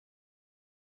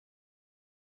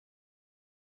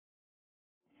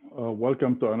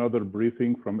Welcome to another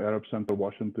briefing from Arab Center,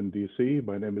 Washington, D.C.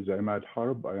 My name is Imad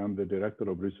Harb. I am the Director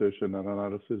of Research and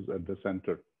Analysis at the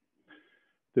Center.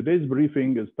 Today's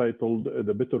briefing is titled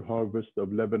The Bitter Harvest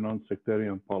of Lebanon's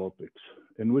Sectarian Politics,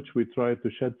 in which we try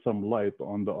to shed some light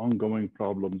on the ongoing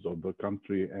problems of the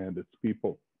country and its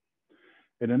people.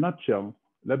 In a nutshell,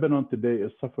 Lebanon today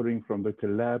is suffering from the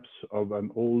collapse of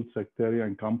an old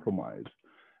sectarian compromise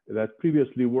that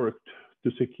previously worked to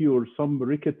secure some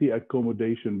rickety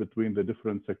accommodation between the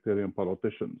different sectarian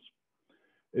politicians.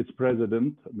 Its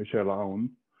president, Michel Aoun,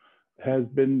 has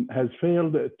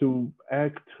failed to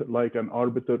act like an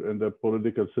arbiter in the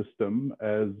political system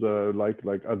as like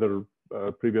other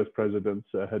previous presidents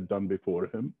had done before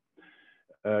him.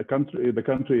 The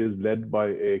country is led by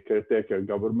a caretaker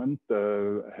government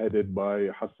headed by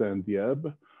Hassan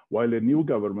Diab, while a new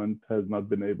government has not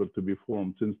been able to be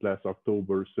formed since last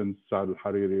October, since Saad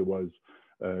al-Hariri was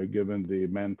given the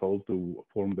mantle to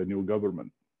form the new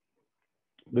government.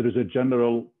 There is a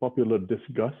general popular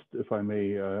disgust, if I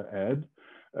may add,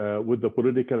 with the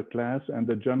political class and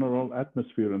the general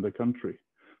atmosphere in the country.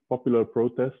 Popular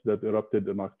protests that erupted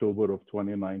in October of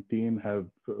 2019 have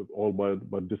all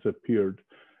but disappeared,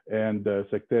 and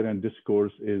sectarian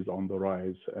discourse is on the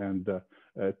rise. And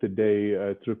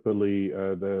today, Tripoli,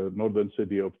 the northern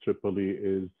city of Tripoli,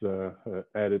 is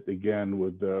at it again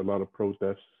with a lot of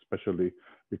protests, especially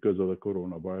because of the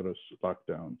coronavirus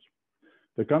lockdowns.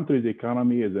 The country's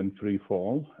economy is in free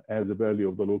fall as the value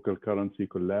of the local currency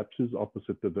collapses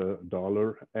opposite to the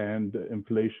dollar, and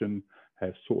inflation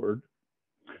has soared.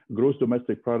 Gross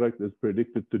domestic product is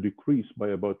predicted to decrease by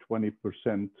about 20%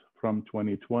 from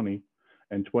 2020,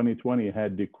 and 2020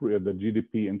 had the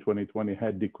GDP in 2020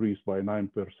 had decreased by 9%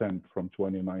 from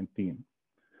 2019.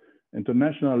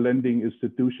 International lending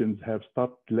institutions have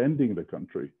stopped lending the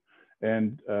country,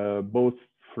 and both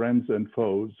friends and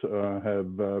foes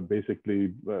have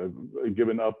basically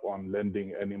given up on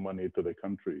lending any money to the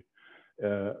country.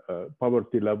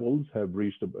 Poverty levels have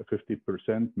reached about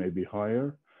 50%, maybe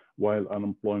higher, while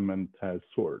unemployment has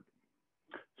soared.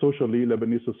 Socially,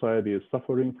 Lebanese society is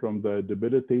suffering from the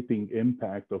debilitating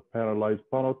impact of paralyzed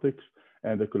politics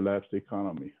and the collapsed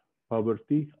economy.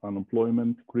 Poverty,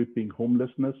 unemployment, creeping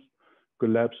homelessness,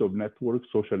 collapse of networks,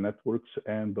 social networks,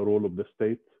 and the role of the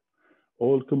state,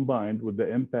 all combined with the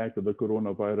impact of the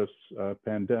coronavirus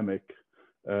pandemic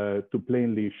to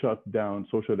plainly shut down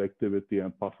social activity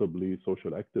and possibly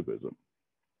social activism.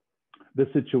 This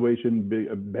situation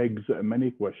begs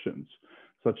many questions,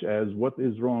 such as what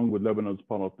is wrong with Lebanon's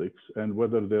politics and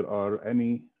whether there are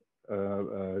any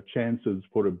chances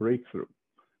for a breakthrough,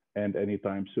 and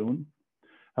anytime soon.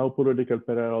 How political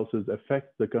paralysis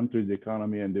affects the country's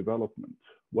economy and development.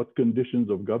 What conditions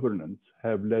of governance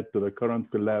have led to the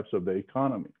current collapse of the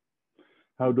economy?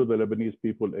 How do the Lebanese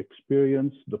people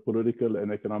experience the political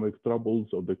and economic troubles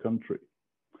of the country?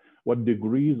 What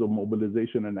degrees of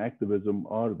mobilization and activism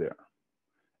are there?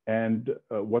 And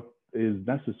what is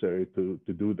necessary to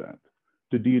do that,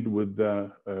 to deal with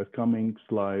the coming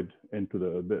slide into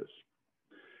the abyss?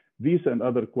 These and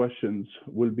other questions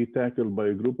will be tackled by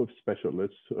a group of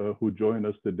specialists who join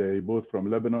us today, both from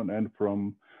Lebanon and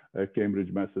from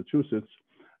Cambridge, Massachusetts,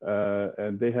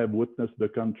 and they have witnessed the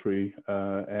country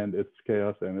and its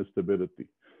chaos and instability.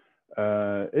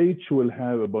 Each will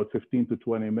have about 15 to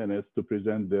 20 minutes to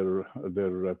present their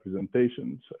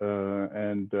presentations,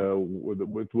 and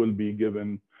it will be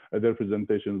given. Their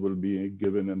presentations will be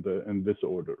given in this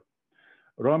order.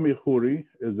 Rami Khouri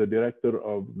is the Director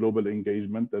of Global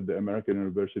Engagement at the American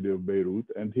University of Beirut,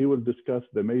 and he will discuss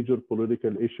the major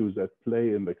political issues at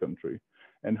play in the country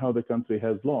and how the country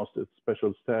has lost its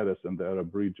special status in the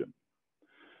Arab region.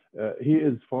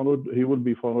 He will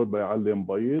be followed by Ali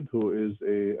Mbayid, who is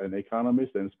an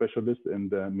economist and specialist in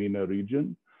the MENA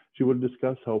region. She will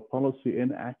discuss how policy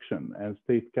inaction and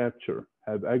state capture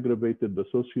have aggravated the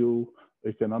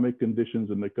socio-economic conditions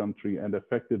in the country and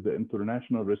affected the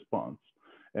international response,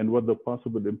 and what the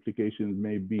possible implications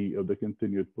may be of the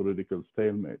continued political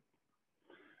stalemate.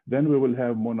 Then we will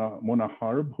have Mona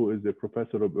Harb, who is a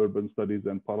professor of urban studies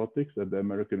and politics at the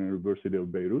American University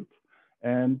of Beirut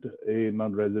and a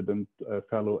non-resident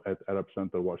fellow at Arab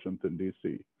Center, Washington,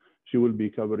 D.C. She will be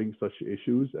covering such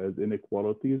issues as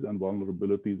inequalities and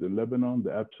vulnerabilities in Lebanon,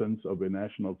 the absence of a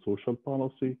national social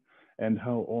policy, and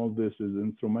how all this is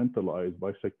instrumentalized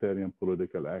by sectarian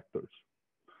political actors.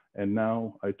 And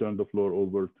now I turn the floor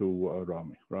over to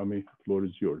Rami. Rami, the floor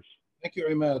is yours. Thank you,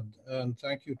 Imad, and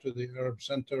thank you to the Arab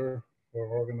Center for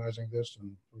organizing this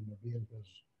and for Nabil, his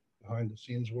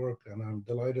behind-the-scenes work. And I'm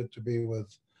delighted to be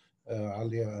with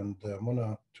Alia and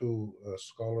Mona, two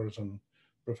scholars and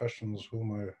professionals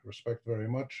whom I respect very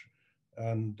much.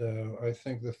 And I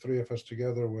think the three of us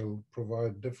together will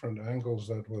provide different angles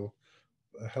that will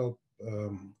help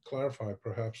clarify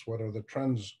perhaps what are the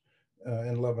trends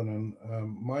in Lebanon.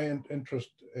 My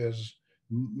interest is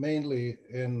mainly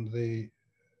in the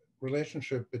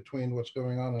relationship between what's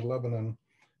going on in Lebanon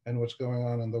and what's going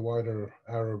on in the wider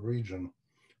Arab region.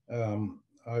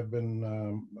 I've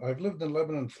lived in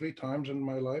Lebanon 3 times in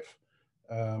my life,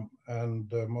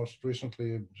 and most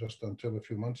recently, just until a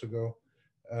few months ago.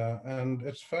 And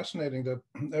it's fascinating that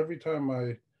every time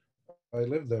I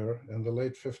lived there in the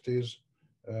late 50s,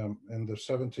 in the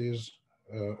 70s,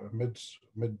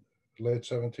 mid late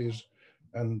 70s,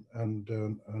 and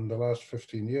the last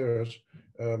 15 years,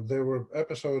 there were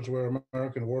episodes where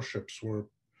American warships were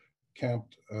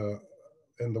camped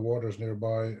in the waters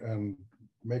nearby and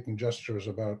making gestures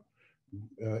about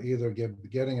either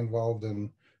getting involved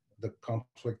in the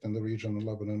conflict in the region in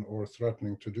Lebanon or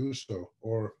threatening to do so,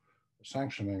 or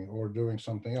sanctioning or doing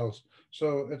something else.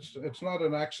 So it's not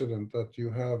an accident that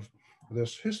you have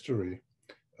this history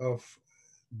of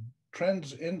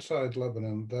trends inside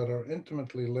Lebanon that are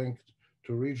intimately linked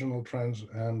to regional trends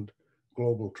and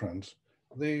global trends.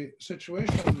 The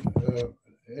situation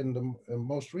in the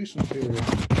most recent period, in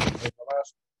the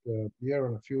last year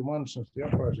and a few months since the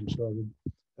uprising started,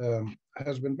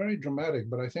 has been very dramatic,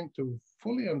 but I think to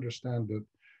fully understand it,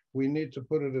 we need to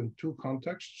put it in two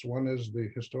contexts. One is the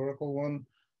historical one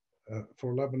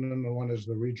for Lebanon, and one is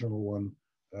the regional one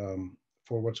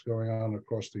for what's going on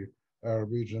across the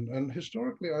Arab region. And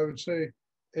historically, I would say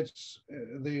it's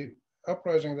the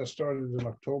uprising that started in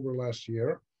October last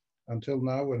year until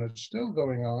now, and it's still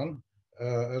going on,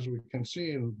 as we can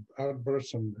see in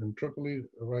outbursts in Tripoli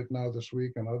right now this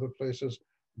week and other places.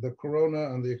 The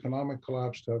corona and the economic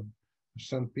collapse have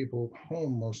sent people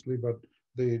home mostly, but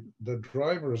the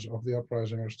drivers of the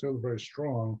uprising are still very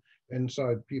strong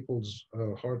inside people's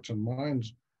hearts and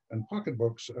minds and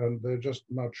pocketbooks, and they're just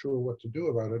not sure what to do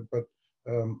about it. But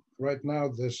right now,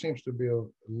 there seems to be a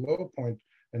low point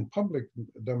in public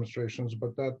demonstrations,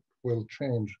 but that will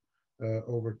change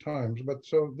over time. But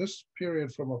so this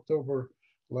period from October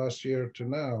last year to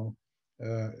now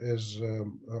is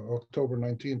October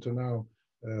 19 to now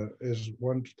is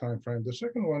one time frame. The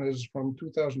second one is from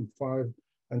 2005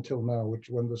 until now, which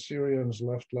when the Syrians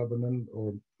left Lebanon,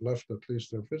 or left at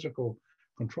least their physical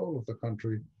control of the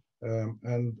country,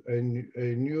 and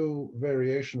a new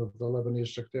variation of the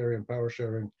Lebanese sectarian power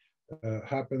sharing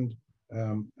happened,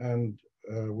 and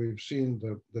we've seen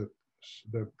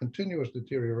the continuous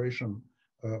deterioration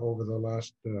over the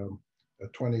last 15,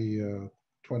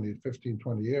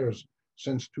 20 years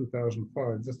since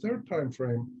 2005. The third time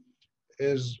frame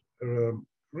is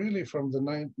really from the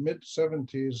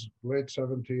mid-70s, late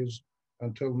 70s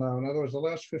until now. In other words, the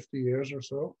last 50 years or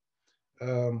so.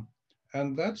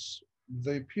 And that's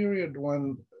the period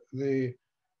when the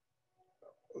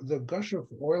gush of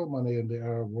oil money in the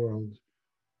Arab world,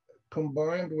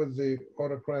 combined with the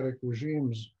autocratic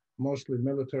regimes, mostly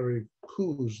military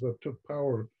coups that took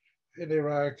power in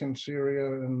Iraq and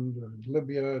Syria and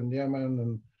Libya and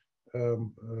Yemen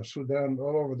and Sudan,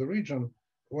 all over the region,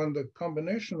 when the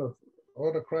combination of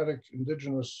autocratic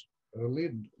indigenous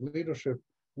leadership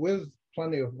with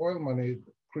plenty of oil money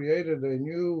created a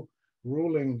new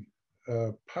ruling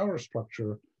power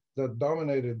structure that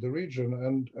dominated the region.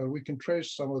 And we can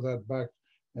trace some of that back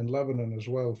in Lebanon as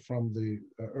well from the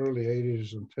early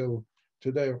 80s until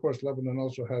today. Of course, Lebanon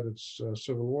also had its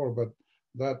civil war, but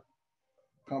that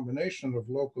combination of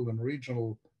local and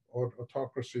regional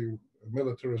autocracy,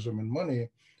 militarism, and money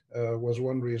was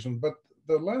one reason. But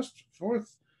the last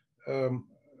fourth,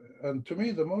 and to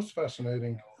me the most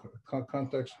fascinating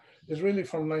context, is really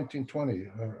from 1920,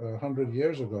 100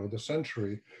 years ago, the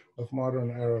century of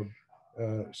modern Arab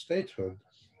statehood,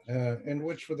 in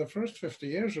which for the first 50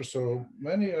 years or so,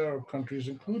 many Arab countries,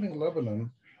 including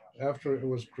Lebanon, after it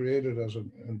was created as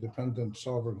an independent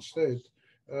sovereign state,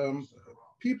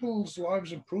 people's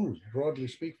lives improved, broadly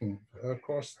speaking,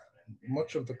 across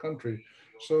much of the country.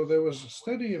 So there was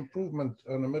steady improvement,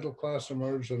 and a middle class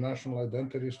emerged, a national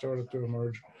identity started to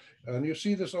emerge. And you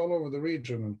see this all over the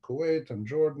region, in Kuwait and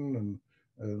Jordan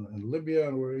and Libya,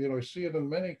 and where, you see it in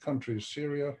many countries,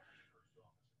 Syria.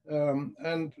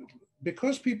 And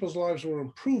because people's lives were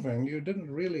improving, you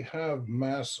didn't really have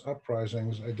mass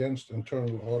uprisings against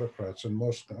internal autocrats, and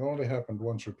most only happened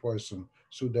once or twice in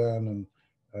Sudan and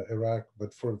Iraq,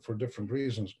 but for different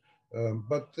reasons.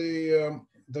 But the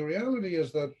reality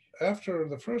is that after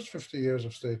the first 50 years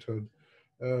of statehood,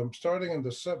 starting in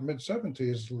the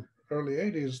mid-70s, early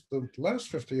 80s, the last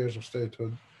 50 years of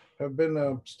statehood have been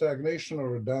a stagnation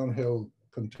or a downhill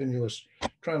continuous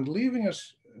trend, leaving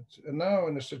us now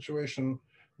in a situation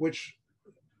which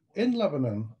in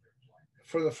Lebanon,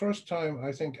 for the first time,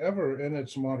 I think, ever in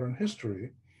its modern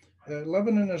history,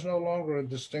 Lebanon is no longer a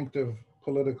distinctive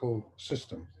political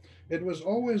system. It was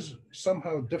always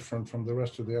somehow different from the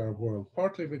rest of the Arab world,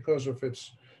 partly because of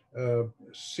its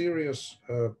serious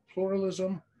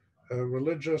pluralism,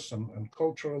 religious and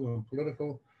cultural and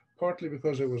political, partly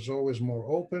because it was always more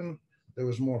open, there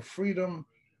was more freedom.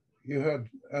 You had,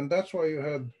 and that's why you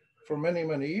had, for many,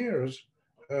 many years,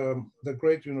 the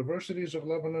great universities of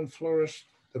Lebanon flourished,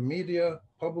 the media,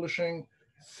 publishing,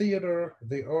 theater,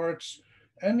 the arts,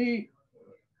 any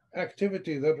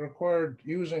activity that required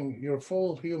using your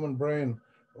full human brain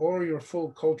or your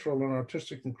full cultural and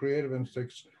artistic and creative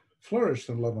instincts flourished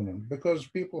in Lebanon because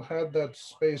people had that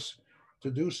space to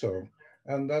do so.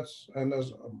 And as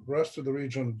the rest of the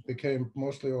region became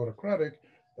mostly autocratic,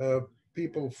 uh,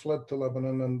 people fled to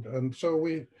Lebanon, and so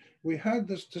we had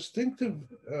this distinctive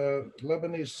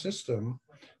Lebanese system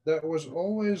that was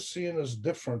always seen as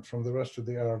different from the rest of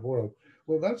the Arab world.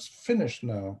 Well, that's finished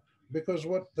now, because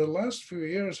what the last few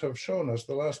years have shown us,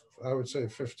 the last, I would say,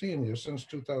 15 years, since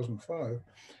 2005,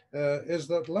 is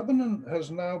that Lebanon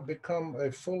has now become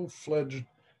a full-fledged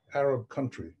Arab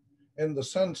country in the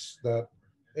sense that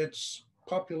its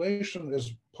population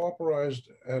is pauperized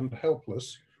and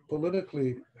helpless,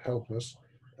 politically helpless,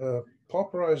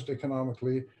 pauperized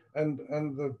economically, and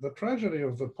the tragedy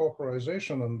of the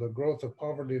pauperization and the growth of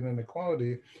poverty and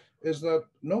inequality is that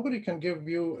nobody can give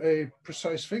you a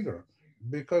precise figure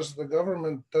because the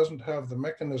government doesn't have the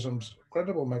mechanisms,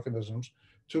 credible mechanisms,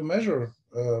 to measure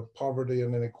poverty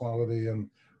and inequality and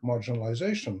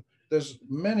marginalization. There's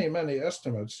many, many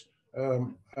estimates,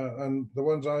 and the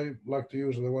ones I like to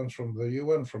use are the ones from the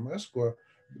UN, from ESCWA,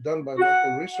 done by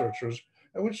local researchers,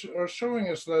 which are showing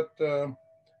us that,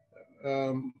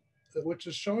 um, which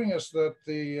is showing us that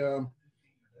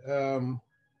um,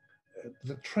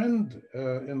 the trend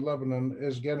in Lebanon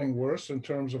is getting worse in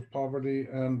terms of poverty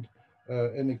and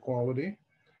inequality.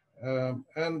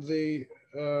 And the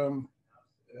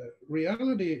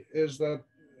reality is that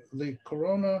the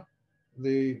corona,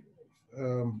 the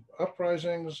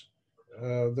uprisings,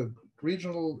 the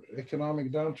regional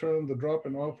economic downturn, the drop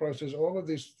in oil prices, all of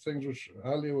these things, which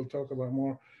Ali will talk about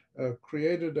more,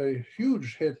 created a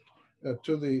huge hit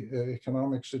to the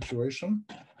economic situation.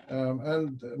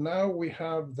 And now we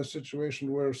have the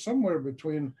situation where somewhere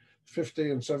between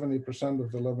 50 and 70%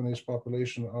 of the Lebanese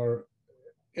population are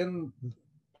in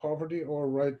poverty or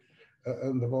right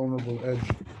on the vulnerable edge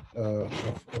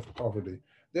of poverty.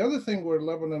 The other thing where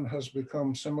Lebanon has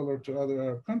become similar to other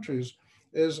Arab countries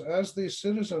is as these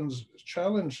citizens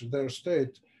challenge their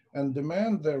state and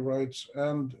demand their rights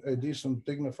and a decent,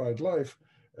 dignified life,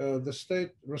 the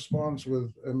state responds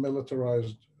with a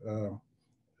militarized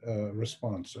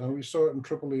response. And we saw it in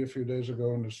Tripoli a few days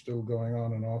ago, and it's still going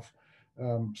on and off.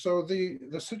 So the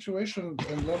situation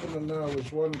in Lebanon now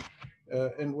is one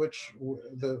in which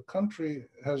the country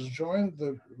has joined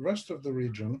the rest of the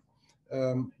region,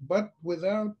 but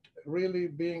without really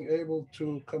being able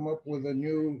to come up with a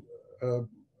new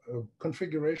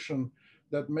configuration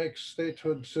that makes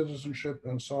statehood, citizenship,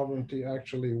 and sovereignty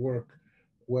actually work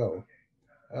well.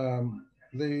 Um,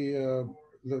 the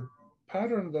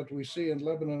pattern that we see in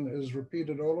Lebanon is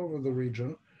repeated all over the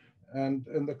region. And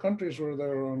in the countries where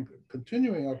there are on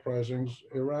continuing uprisings,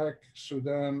 Iraq,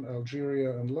 Sudan,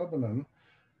 Algeria, and Lebanon,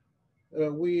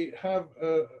 we have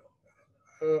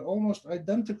almost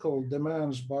identical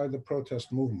demands by the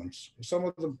protest movements. Some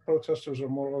of the protesters are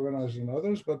more organized than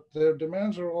others, but their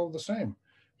demands are all the same,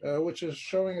 which is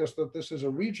showing us that this is a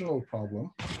regional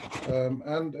problem.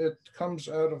 And it comes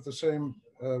out of the same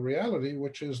reality,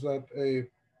 which is that a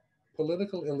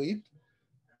political elite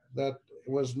that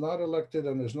was not elected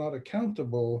and is not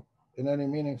accountable in any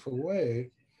meaningful way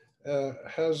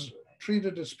has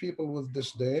treated its people with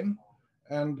disdain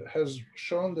and has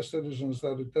shown the citizens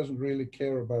that it doesn't really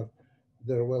care about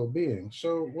their well-being.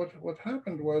 So what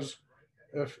happened was,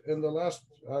 if in the last,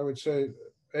 I would say,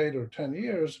 8 or 10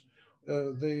 years,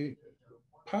 the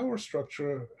power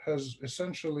structure has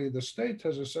essentially, the state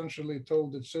has essentially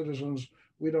told its citizens,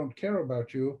 we don't care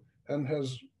about you, and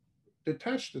has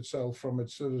detached itself from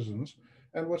its citizens.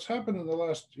 And what's happened in the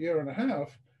last year and a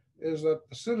half is that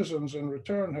the citizens in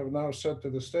return have now said to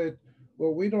the state,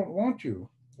 well, we don't want you.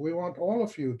 We want all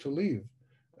of you to leave.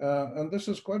 And this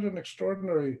is quite an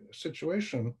extraordinary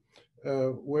situation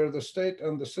where the state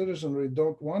and the citizenry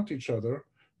don't want each other,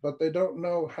 but they don't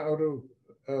know how to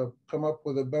come up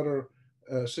with a better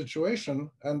situation.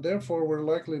 And therefore, we're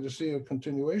likely to see a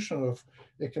continuation of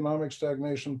economic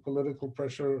stagnation, political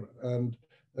pressure, and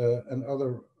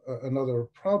other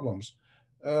problems.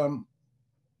 Um,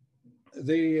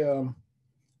 the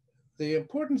The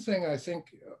important thing, I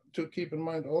think, to keep in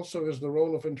mind also is the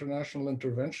role of international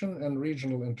intervention and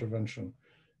regional intervention.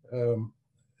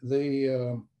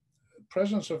 The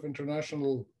presence of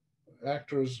international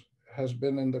actors has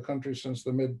been in the country since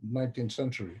the mid-19th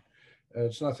century.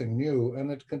 It's nothing new,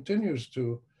 and it continues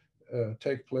to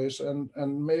take place,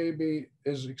 and maybe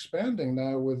is expanding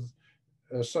now with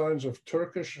signs of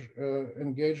Turkish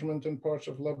engagement in parts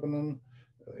of Lebanon.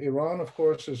 Iran, of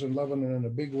course, is in Lebanon in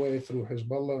a big way through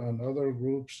Hezbollah and other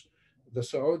groups. The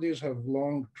Saudis have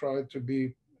long tried to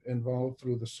be involved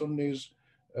through the Sunnis,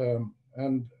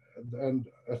 and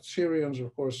Syrians,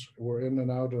 of course, were in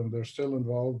and out, and they're still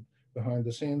involved behind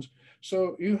the scenes.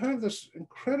 So you have this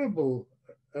incredible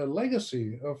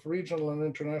legacy of regional and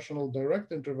international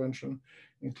direct intervention,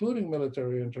 including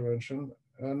military intervention,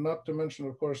 and not to mention,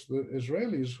 of course, the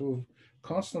Israelis who've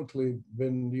constantly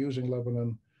been using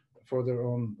Lebanon for their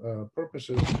own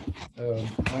purposes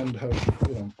and have,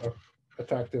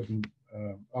 attacked it and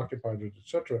occupied it,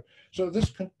 etc. So this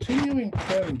continuing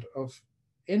trend of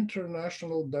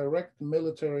international direct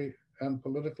military and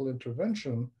political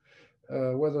intervention,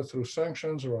 whether through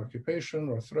sanctions or occupation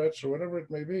or threats or whatever it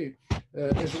may be,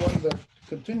 is one that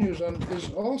continues and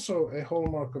is also a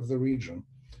hallmark of the region.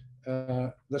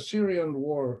 The Syrian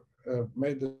war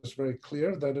made this very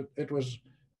clear that it was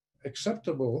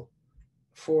acceptable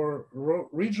for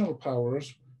regional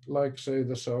powers like, say,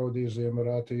 the Saudis, the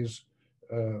Emiratis,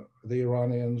 the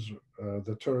Iranians,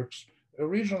 the Turks. A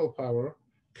regional power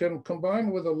can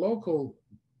combine with a local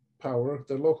power.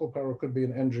 The local power could be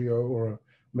an NGO or a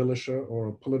militia or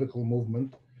a political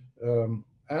movement,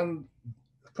 and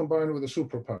combined with a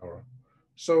superpower.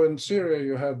 So in Syria,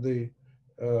 you had the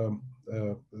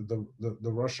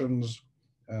Russians,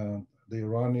 the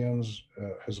Iranians,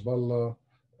 Hezbollah,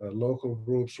 local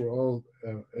groups were all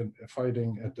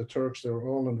fighting at the Turks. They were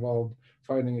all involved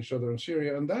fighting each other in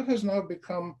Syria. And that has now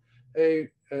become a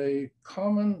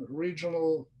common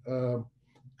regional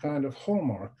kind of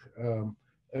hallmark,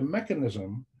 a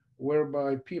mechanism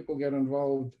whereby people get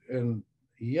involved in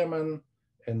Yemen,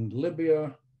 in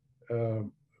Libya,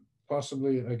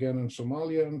 possibly again in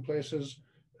Somalia in places,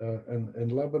 and in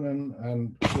Lebanon,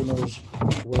 and who knows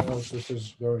where else this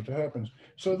is going to happen.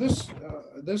 So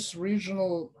this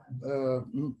regional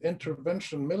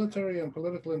intervention, military and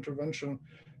political intervention,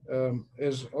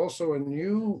 is also a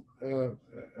new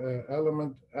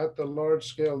element at the large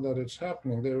scale that it's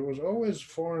happening. There was always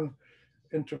foreign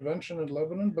intervention in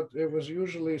Lebanon, but it was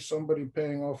usually somebody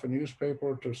paying off a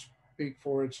newspaper to speak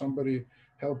for it, somebody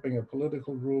helping a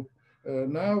political group.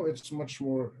 Now it's much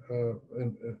more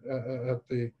at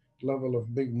the level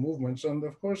of big movements. And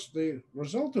of course, the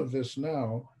result of this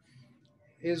now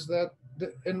is that,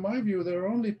 in my view, there are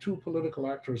only two political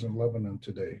actors in Lebanon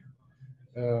today.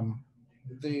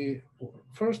 The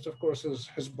first, of course, is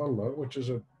Hezbollah, which is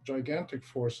a gigantic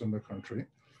force in the country.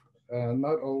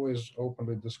 Not always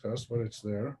openly discussed, but it's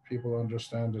there. People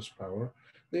understand its power.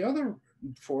 The other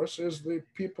force is the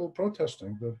people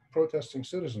protesting, the protesting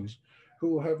citizens,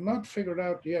 who have not figured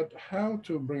out yet how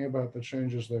to bring about the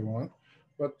changes they want,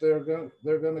 but they're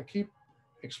going to keep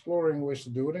exploring ways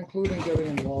to do it, including getting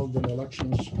involved in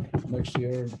elections next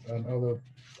year and other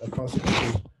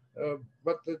possibilities.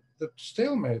 But the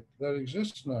stalemate that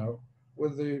exists now,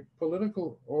 with the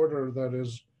political order that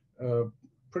is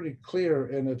pretty clear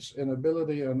in its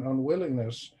inability and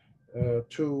unwillingness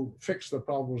to fix the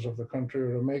problems of the country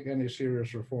or to make any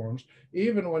serious reforms,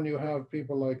 even when you have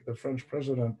people like the French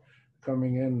president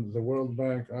coming in, the World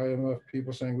Bank, IMF,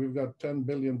 people saying, we've got $10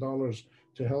 billion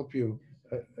to help you.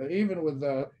 Even with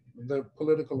that, the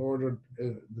political order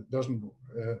isn't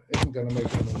going to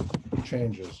make any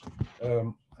changes.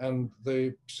 And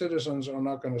the citizens are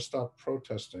not going to stop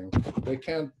protesting. They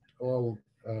can't all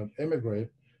immigrate.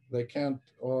 They can't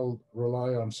all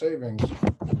rely on savings.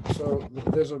 So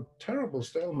there's a terrible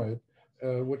stalemate,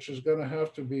 which is going to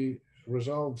have to be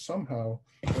resolved somehow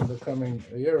in the coming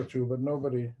year or two, but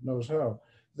nobody knows how.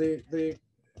 The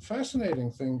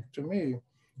fascinating thing to me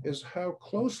is how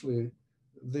closely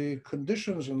the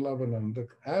conditions in Lebanon, the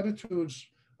attitudes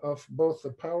of both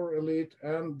the power elite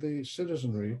and the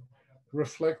citizenry,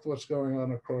 reflect what's going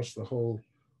on across the whole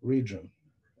region.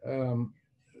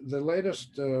 The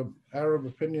latest Arab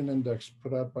Opinion Index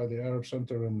put out by the Arab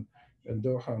Center in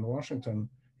Doha and Washington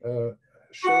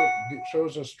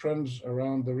shows us trends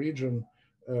around the region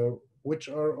which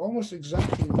are almost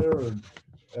exactly mirrored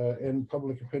in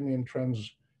public opinion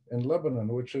trends in Lebanon,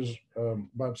 which is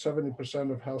about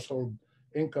 70% of household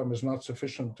income is not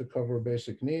sufficient to cover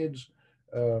basic needs.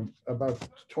 About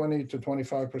 20 to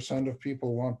 25% of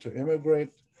people want to immigrate.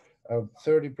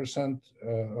 30%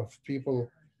 of people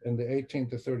in the 18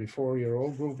 to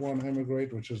 34-year-old group won't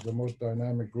immigrate, which is the most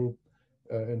dynamic group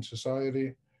in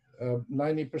society.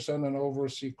 90% and over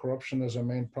see corruption as a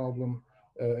main problem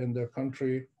in their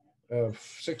country.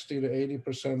 60 to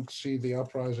 80% see the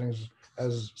uprisings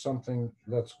as something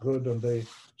that's good and they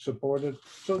support it.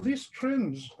 So these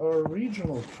trends are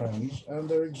regional trends and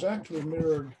they're exactly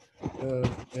mirrored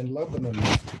in Lebanon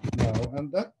now.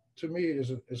 And that to me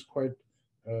is quite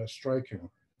striking.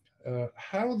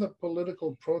 How the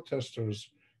political protesters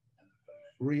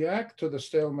react to the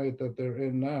stalemate that they're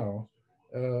in now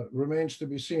remains to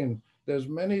be seen. There's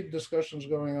many discussions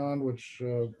going on, which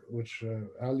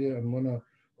Alia and Muna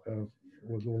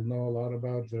will know a lot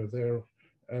about. They're there,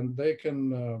 and they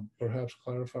can perhaps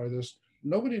clarify this.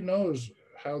 Nobody knows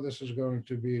how this is going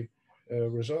to be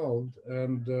resolved.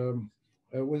 And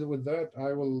with that,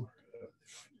 I will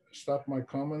stop my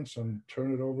comments and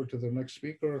turn it over to the next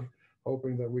speaker,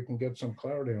 hoping that we can get some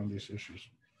clarity on these issues.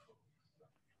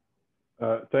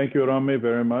 Thank you, Rami,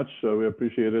 very much. We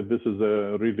appreciate it. This is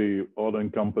a really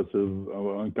all-encompassing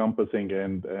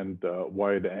and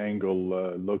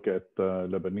wide-angle look at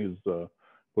Lebanese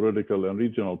political and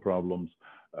regional problems.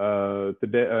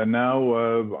 Now,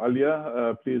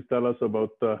 Alia, please tell us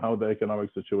about how the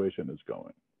economic situation is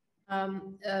going.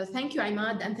 Thank you,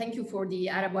 Imad, and thank you for the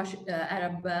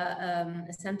Arab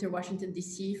Center, Washington,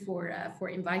 D.C. for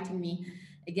inviting me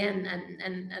again.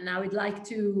 And I would like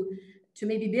to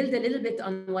maybe build a little bit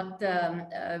on what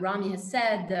Rami has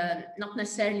said, not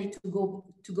necessarily to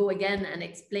go again and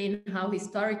explain how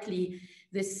historically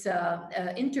this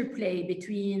interplay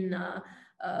between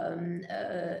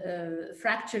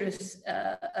fractious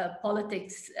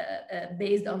politics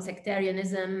based on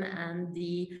sectarianism and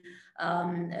the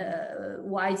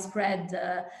widespread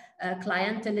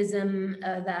clientelism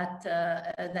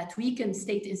that weakened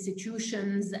state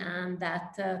institutions and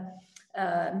that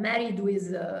married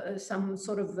with some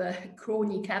sort of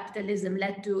crony capitalism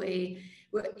led to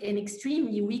an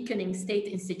extremely weakening state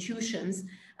institutions.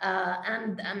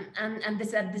 And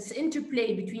this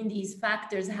interplay between these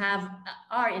factors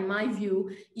are, in my view,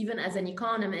 even as an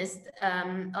economist,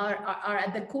 are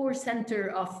at the core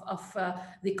center of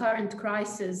the current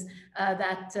crisis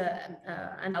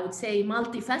and I would say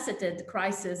multifaceted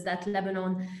crisis that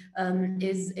Lebanon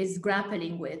is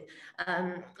grappling with.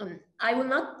 I will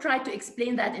not try to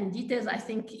explain that in details. I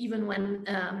think even when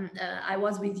I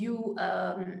was with you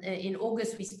in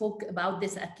August, we spoke about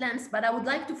this at length, but I would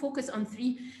like to focus on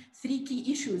three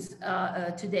key issues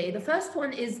today. The first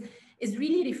one is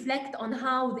really reflect on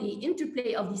how the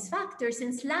interplay of these factors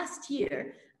since last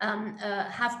year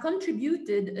have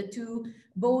contributed to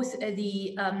both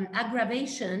the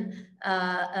aggravation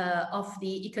of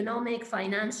the economic,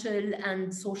 financial,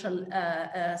 and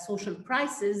social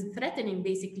crisis, threatening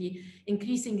basically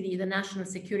increasingly the national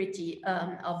security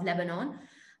of Lebanon.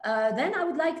 Then I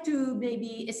would like to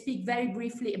maybe speak very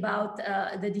briefly about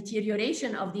the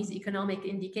deterioration of these economic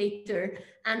indicators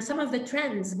and some of the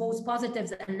trends, both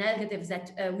positives and negatives, that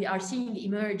we are seeing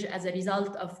emerge as a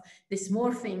result of this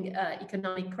morphing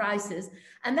economic crisis.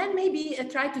 And then maybe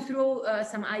try to throw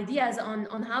some ideas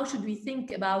on how should we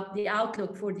think about the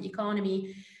outlook for the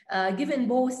economy, given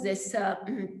both this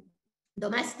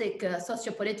domestic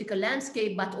socio-political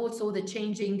landscape, but also the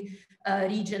changing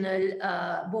regional,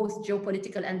 both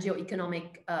geopolitical and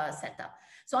geoeconomic setup.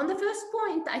 So on the first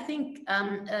point, I think,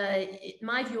 in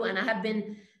my view, and I have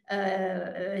been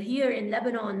here in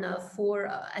Lebanon for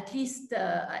at least,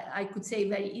 I could say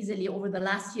very easily over the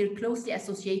last year, closely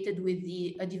associated with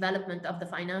the development of the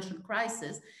financial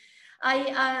crisis.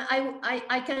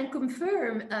 I can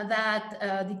confirm that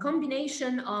the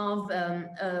combination of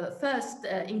first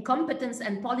incompetence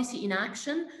and policy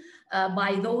inaction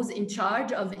by those in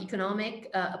charge of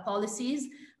economic policies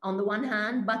on the one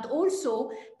hand, but also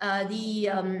the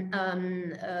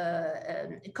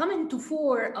coming to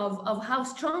fore of how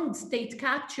strong state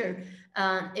capture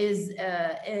is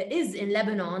in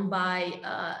Lebanon by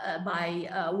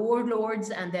warlords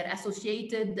and their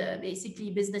associated basically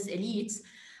business elites.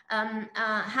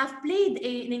 Have played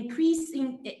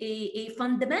a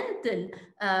fundamental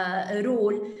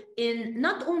role in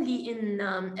not only in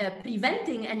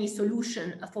preventing any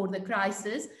solution for the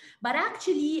crisis, but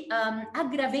actually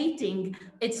aggravating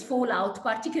its fallout,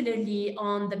 particularly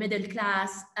on the middle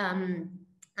class and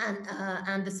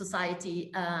the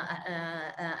society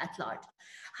at large.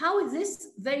 How is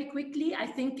this? Very quickly, I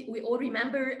think we all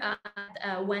remember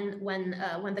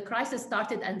when the crisis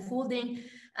started unfolding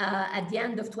at the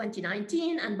end of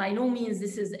 2019, and by no means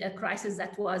this is a crisis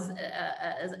that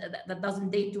doesn't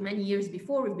date to many years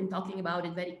before. We've been talking about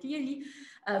it very clearly.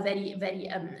 very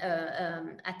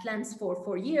at length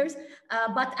for years.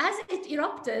 But as it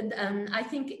erupted, I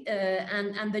think,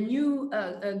 and the new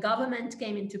government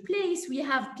came into place, we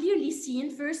have clearly seen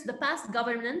first the past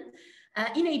government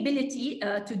inability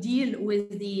to deal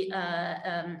with the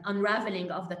unraveling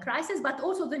of the crisis, but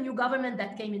also the new government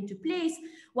that came into place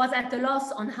was at a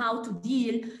loss on how to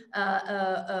deal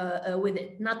with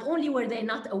it. Not only were they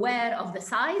not aware of the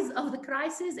size of the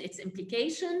crisis, its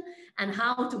implication, and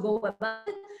how to go about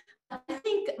it, but I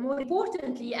think more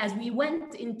importantly, as we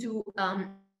went into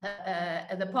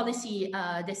the policy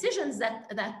decisions that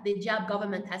the Diab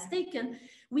government has taken,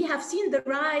 we have seen the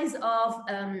rise of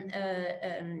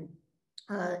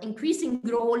increasing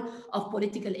role of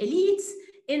political elites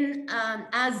in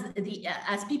as they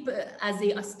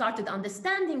started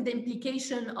understanding the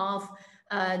implication of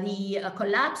the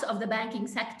collapse of the banking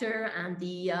sector and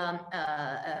the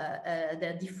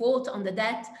default on the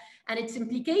debt and its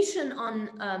implication on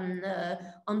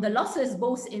the losses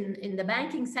both in the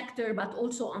banking sector but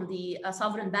also on the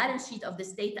sovereign balance sheet of the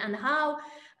state, and how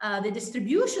the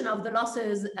distribution of the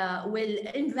losses will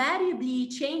invariably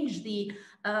change the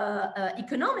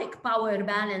economic power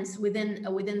balance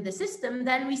within the system.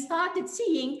 Then we started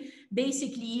seeing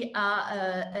basically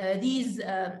these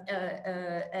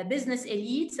business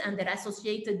elites and their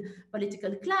associated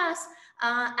political class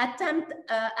attempt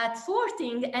at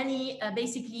thwarting any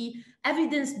basically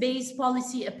evidence-based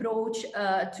policy approach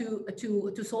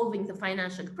to solving the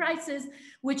financial crisis,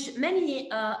 which many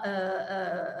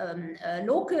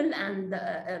local and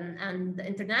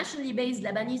internationally based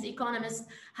Lebanese economists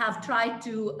have tried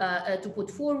to put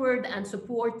forward and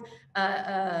support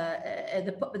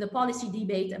the policy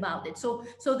debate about it. So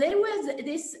there was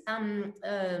this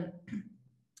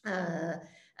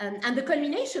and the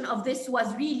culmination of this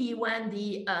was really when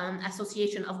the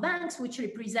Association of Banks, which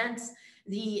represents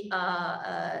the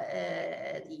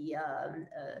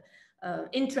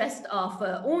interest of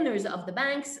owners of the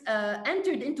banks,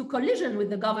 entered into collision with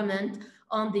the government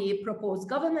on the proposed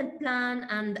government plan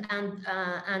and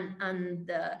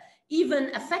even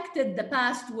affected the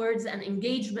past words and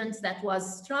engagements that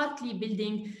was starkly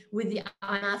building with the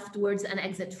IMF towards an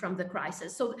exit from the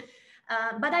crisis. So.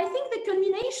 But I think the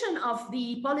culmination of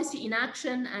the policy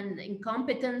inaction and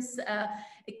incompetence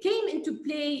came into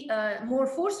play more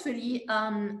forcefully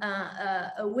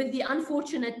with the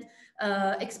unfortunate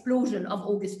explosion of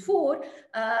August 4,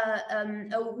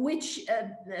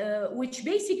 which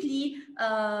basically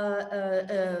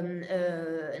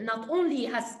not only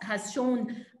has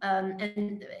shown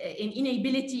an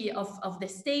inability of the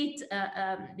state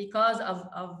because of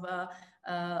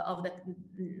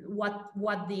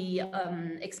what the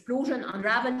explosion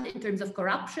unraveled in terms of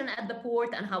corruption at the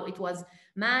port and how it was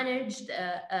managed,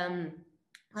 and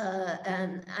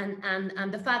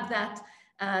the fact that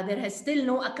there has still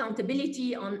no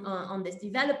accountability on this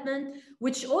development,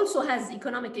 which also has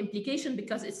economic implication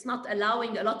because it's not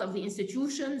allowing a lot of the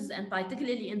institutions, and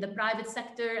particularly in the private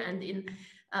sector and in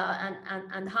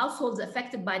and households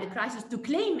affected by the crisis, to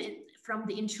claim it from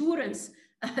the insurance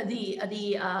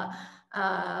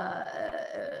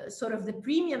sort of the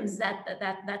premiums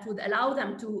that would allow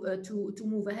them to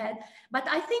move ahead. But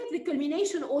I think the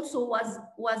culmination also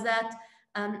was that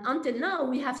until now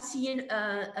we have seen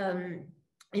an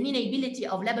inability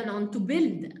of Lebanon to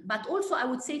build, but also I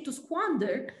would say to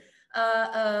squander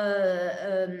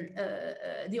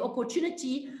the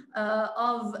opportunity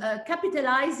of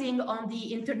capitalizing on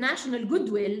the international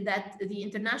goodwill that the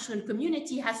international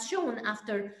community has shown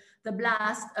after the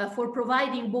blast for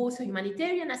providing both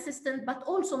humanitarian assistance, but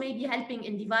also maybe helping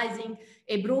in devising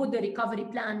a broader recovery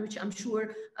plan, which I'm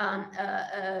sure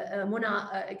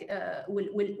Mona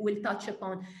will touch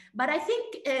upon. But I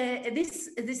think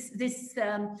this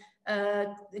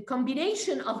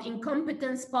combination of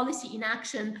incompetence, policy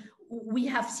inaction, we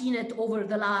have seen it over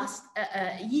the last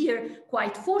year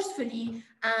quite forcefully,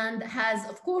 and has,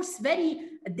 of course,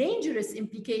 very dangerous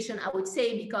implication, I would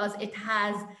say, because it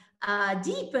has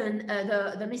deepen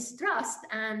the mistrust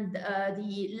and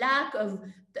the lack of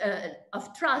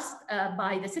trust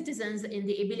by the citizens in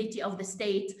the ability of the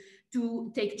state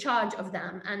to take charge of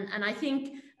them. And I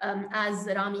think, as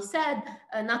Rami said,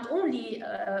 not only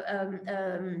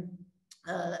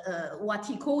what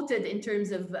he quoted in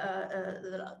terms of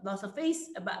loss of face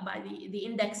by the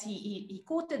index he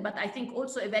quoted, but I think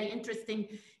also a very interesting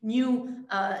new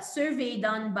survey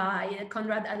done by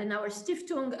Konrad Adenauer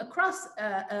Stiftung across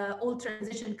all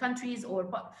transition countries, or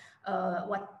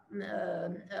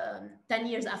 10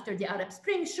 years after the Arab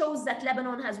Spring, shows that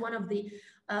Lebanon has one of the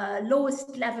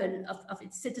lowest level of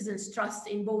its citizens' trust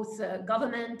in both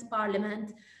government,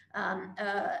 parliament,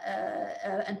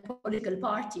 and political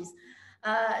parties.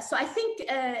 So I think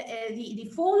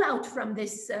the fallout from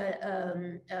this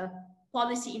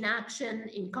policy inaction,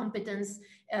 incompetence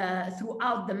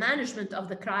throughout the management of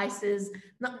the crisis,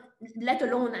 let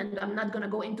alone, and I'm not going to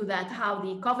go into that, how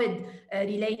the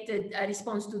COVID-related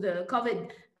response to the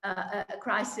COVID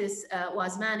crisis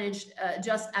was managed,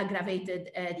 just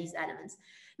aggravated these elements.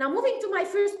 Now, moving to my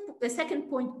second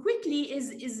point quickly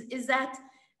is that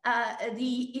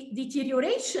the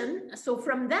deterioration. So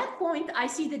from that point, I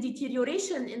see the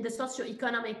deterioration in the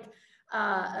socioeconomic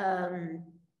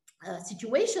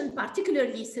situation,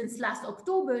 particularly since last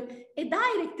October, a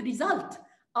direct result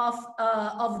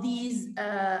of these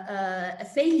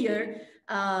failure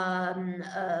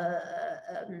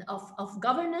of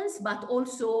governance, but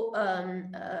also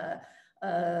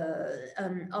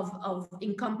of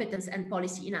incompetence and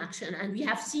policy inaction. And we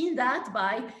have seen that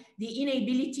by the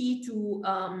inability to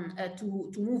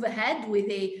move ahead with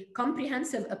a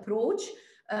comprehensive approach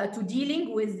to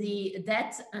dealing with the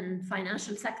debt and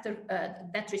financial sector,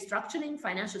 debt restructuring,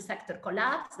 financial sector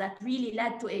collapse that really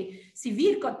led to a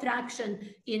severe contraction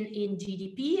in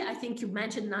GDP. I think you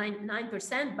mentioned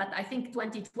 9%, but I think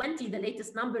 2020, the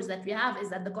latest numbers that we have is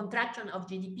that the contraction of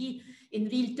GDP in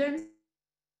real terms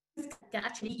can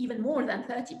actually even more than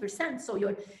 30%. So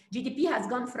your GDP has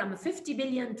gone from 50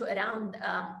 billion to around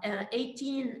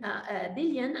 18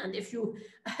 billion. And if you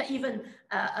even,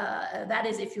 that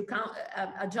is if you count,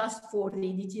 adjust for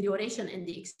the deterioration in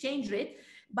the exchange rate,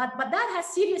 but that has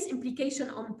serious implication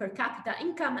on per capita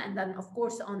income, and then of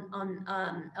course on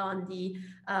the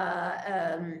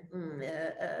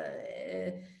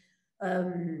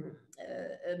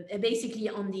basically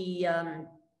on the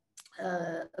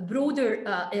broader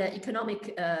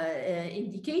economic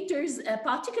indicators,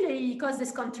 particularly because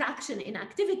this contraction in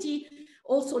activity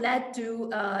also led to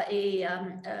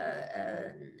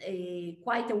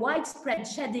quite a widespread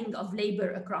shedding of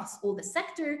labor across all the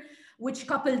sector, which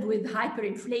coupled with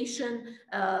hyperinflation,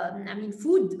 I mean,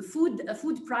 food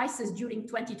prices during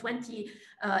 2020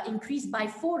 increased by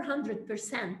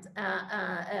 400%.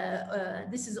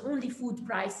 This is only food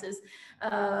prices.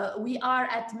 We are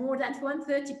at more than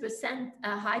 130%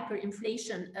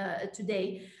 hyperinflation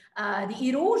today. The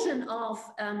erosion of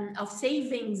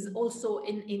savings also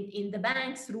in the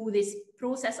banks through this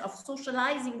process of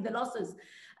socializing the losses,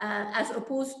 as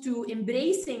opposed to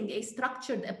embracing a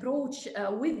structured approach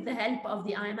with the help of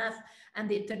the IMF and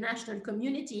the international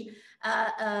community,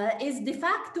 is de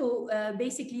facto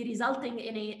basically resulting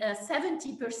in a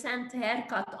 70%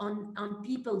 haircut on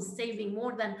people saving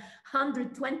more than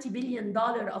 $120 billion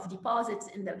of deposits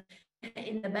in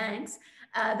the banks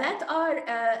that are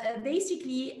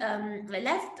basically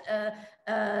left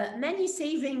many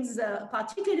savings,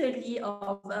 particularly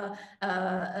of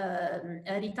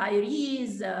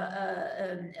retirees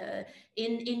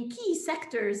in key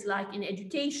sectors like in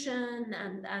education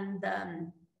and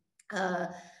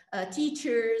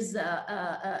teachers,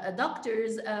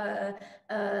 doctors,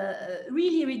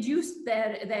 really reduced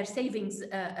their savings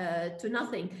to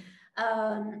nothing.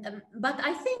 But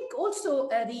I think also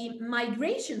the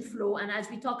migration flow, and as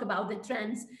we talk about the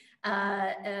trends,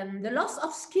 the loss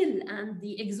of skill and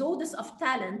the exodus of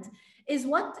talent is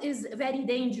what is very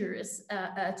dangerous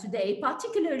today,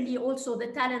 particularly also the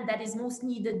talent that is most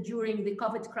needed during the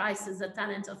COVID crisis, the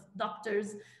talent of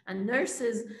doctors and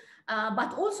nurses,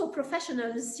 but also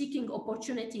professionals seeking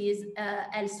opportunities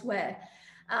elsewhere.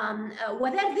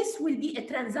 Whether this will be a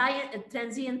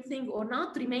transient thing or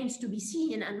not remains to be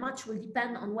seen, and much will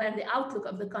depend on where the outlook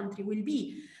of the country will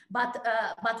be. But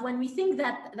when we think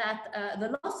that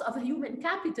the loss of human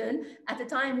capital at a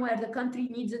time where the country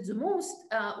needs it the most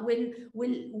will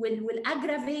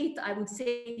aggravate, I would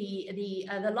say, the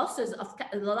loss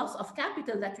of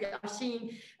capital that we are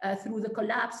seeing through the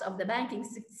collapse of the banking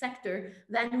sector,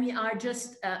 then we are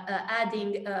just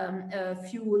adding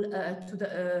fuel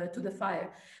to the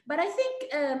fire. But I think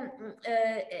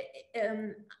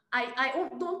I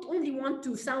don't only want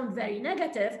to sound very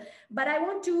negative, but I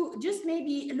want to just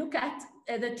maybe look at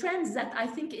the trends that I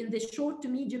think in the short to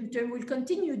medium term will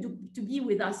continue to be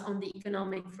with us on the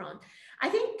economic front. I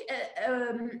think,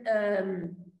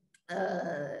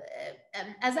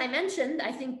 as I mentioned,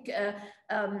 I think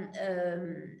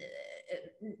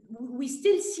we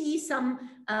still see something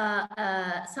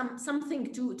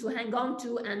to hang on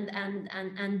to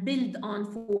and build on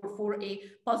for a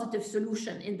positive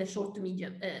solution in the short to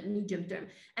medium term.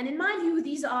 And in my view,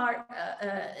 these are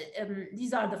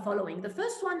the following. The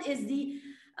first one is the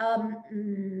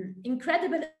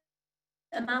incredible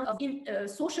amount of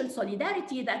social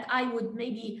solidarity that I would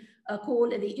maybe call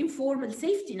the informal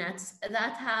safety nets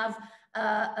that have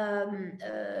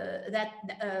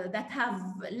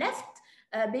left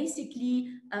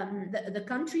basically the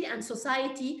country and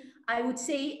society, I would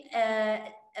say,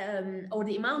 or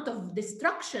the amount of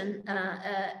destruction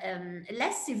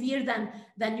less severe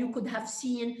than you could have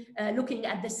seen looking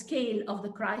at the scale of the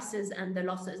crisis and the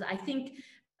losses. I think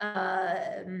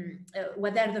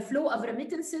whether the flow of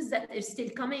remittances that is still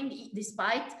coming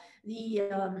despite the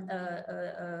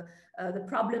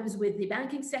problems with the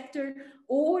banking sector,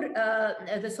 or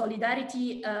the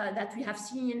solidarity that we have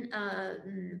seen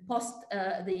post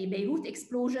the Beirut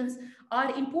explosions,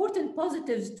 are important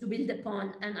positives to build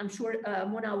upon, and I'm sure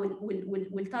Mona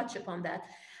will touch upon that.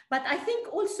 But I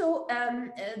think also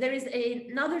there is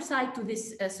another side to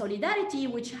this solidarity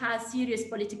which has serious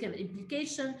political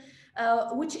implication,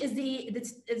 which is the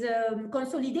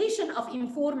consolidation of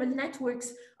informal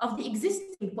networks of the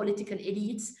existing political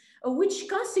elites, which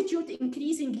constitute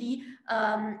increasingly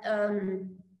a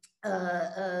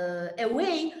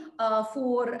way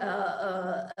for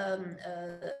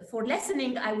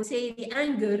lessening, I would say, the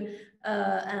anger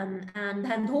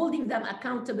and holding them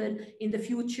accountable in the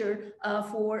future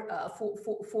for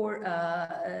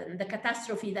the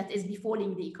catastrophe that is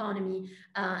befalling the economy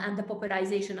and the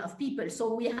pauperization of people.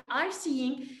 So we are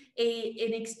seeing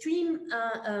an extreme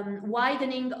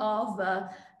widening of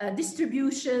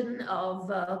distribution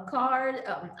of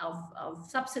of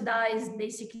subsidized,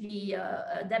 basically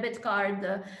debit card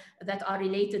that are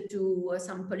related to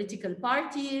some political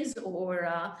parties, or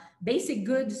basic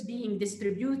goods being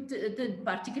distributed,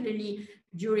 particularly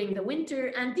during the winter.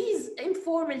 And these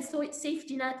informal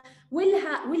safety net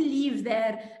will leave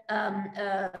their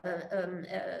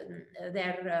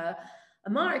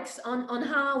marks on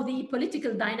how the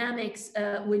political dynamics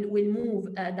will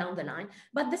move down the line.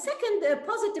 But the second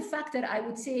positive factor, I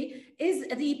would say, is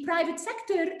the private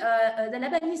sector, the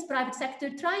Lebanese private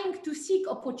sector, trying to seek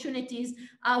opportunities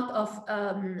out of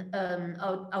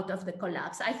the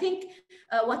collapse. I think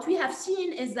what we have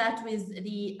seen is that with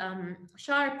the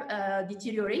sharp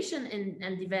deterioration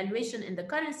and devaluation in the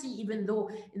currency, even though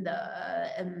in the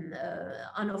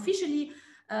unofficially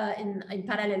in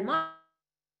parallel markets,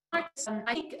 I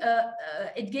think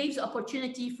it gives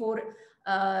opportunity for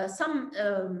some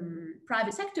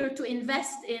private sector to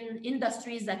invest in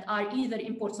industries that are either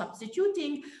import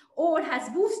substituting, or has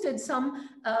boosted some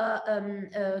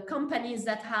companies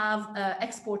that have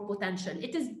export potential.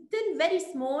 It is still very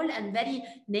small and very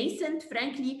nascent,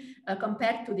 frankly,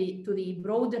 compared to the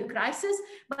broader crisis.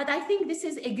 But I think this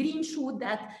is a green shoot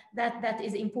that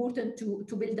is important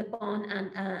to build upon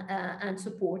and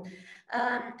support.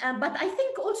 But I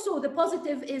think also the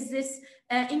positive is this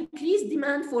increased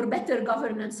demand for better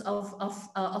governance of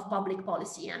public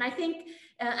policy. And I think,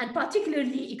 and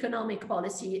particularly economic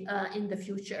policy in the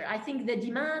future. I think the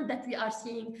demand that we are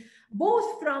seeing,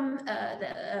 both from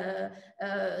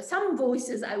some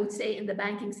voices, I would say, in the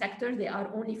banking sector, there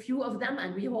are only few of them,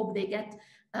 and we hope they get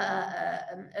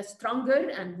stronger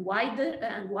and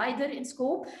wider in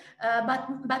scope,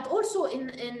 but also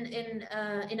in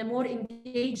a more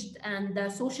engaged and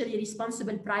socially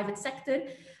responsible private sector,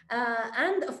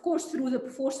 and of course through the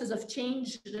forces of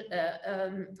change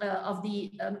of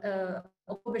the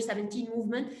October 17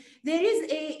 movement. There is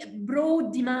a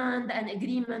broad demand and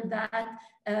agreement that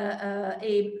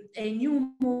a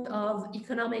new mode of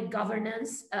economic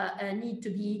governance need to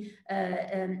be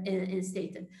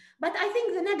instated. But I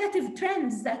think the negative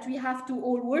trends that we have to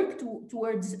all work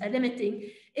towards limiting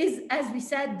is, as we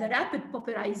said, the rapid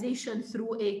pauperization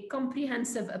through a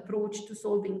comprehensive approach to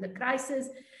solving the crisis.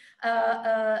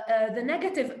 The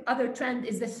negative other trend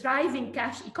is the thriving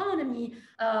cash economy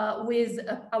with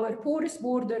our porous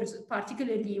borders,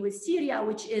 particularly with Syria,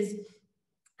 which is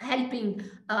helping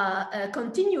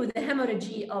continue the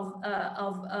hemorrhage of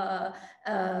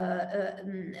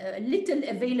little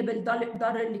available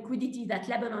dollar liquidity that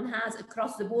Lebanon has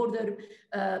across the border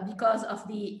because of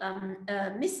the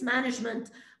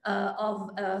mismanagement of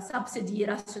subsidy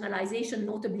rationalization,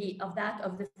 notably of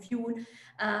the fuel,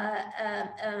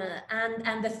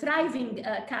 and the thriving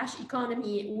cash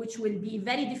economy, which will be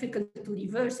very difficult to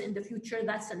reverse in the future.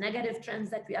 That's a negative trend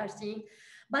that we are seeing.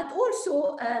 But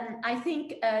also, I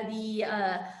think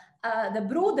the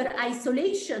broader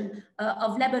isolation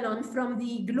of Lebanon from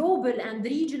the global and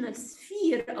regional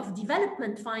sphere of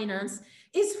development finance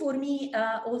is, for me,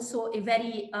 also a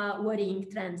very worrying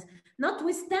trend.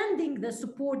 Notwithstanding the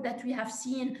support that we have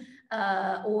seen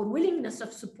or willingness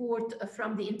of support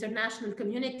from the international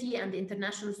community and the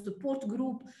international support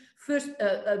group, first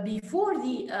before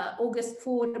the August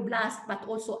 4 blast, but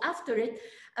also after it.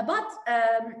 But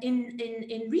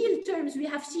in real terms, we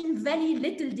have seen very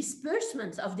little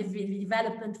disbursements of the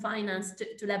development finance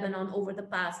to Lebanon over the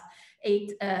past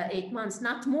 8 months,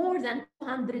 not more than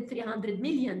 200, 300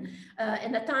 million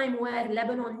in a time where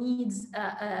Lebanon needs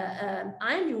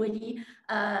annually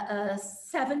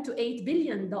 $7 to $8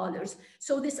 billion.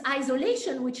 So this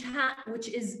isolation, which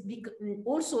is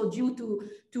also due to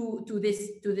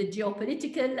the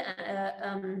geopolitical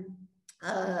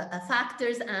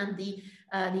factors and the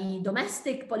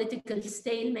domestic political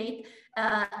stalemate,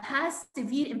 has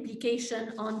severe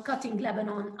implication on cutting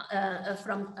Lebanon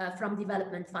from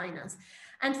development finance.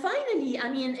 And finally, I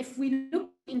mean, if we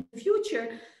look in the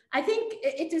future, I think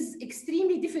it is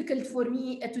extremely difficult for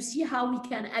me to see how we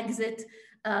can exit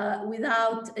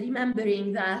without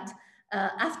remembering that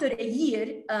after a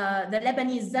year, the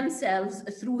Lebanese themselves,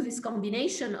 through this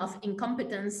combination of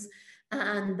incompetence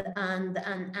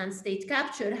and state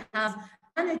capture, have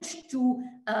managed to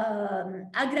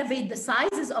aggravate the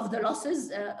sizes of the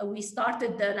losses. We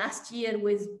started last year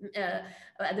with,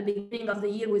 at the beginning of the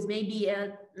year, with maybe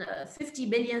a 50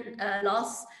 billion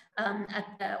loss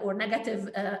or negative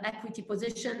equity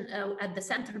position at the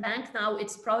central bank. Now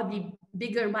it's probably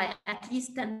bigger by at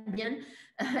least 10 billion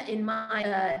in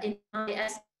my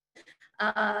estimate.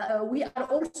 We are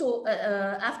also,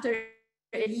 after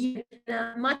a year,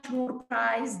 much more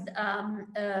prized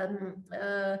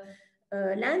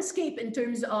landscape in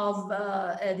terms of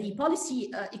the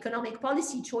policy, economic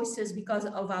policy choices, because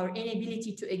of our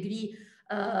inability to agree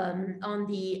on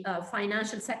the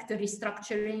financial sector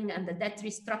restructuring and the debt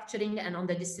restructuring and on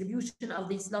the distribution of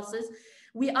these losses.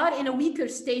 We are in a weaker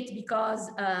state because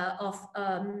of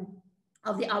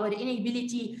our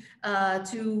inability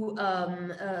to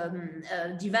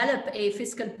develop a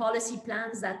fiscal policy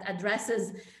plans that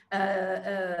addresses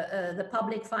the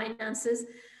public finances.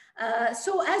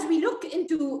 So as we look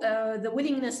into the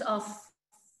willingness of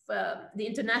the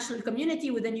international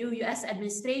community with the new US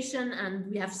administration, and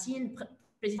we have seen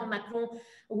President Macron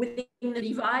willing to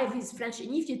revive his French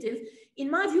initiative, in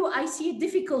my view, I see it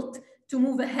difficult to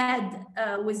move ahead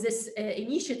with this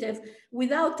initiative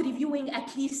without reviewing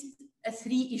at least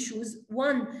 3 issues.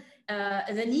 One,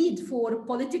 the need for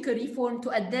political reform to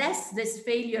address these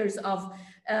failures of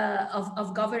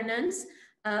governance.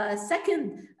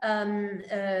 Second,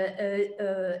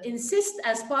 insist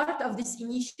as part of this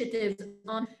initiative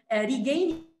on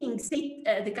regaining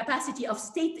the capacity of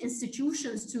state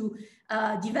institutions to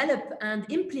develop and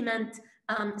implement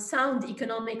sound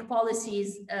economic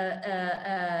policies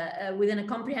within a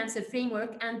comprehensive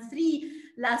framework. And 3,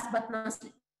 last but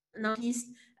not least,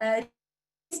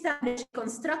 establish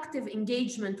constructive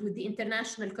engagement with the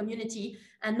international community,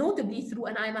 and notably through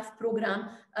an IMF program,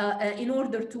 in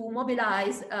order to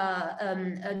mobilize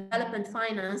development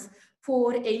finance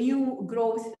for a new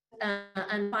growth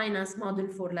and finance model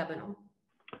for Lebanon.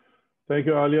 Thank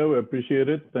you, Alia. We appreciate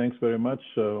it. Thanks very much.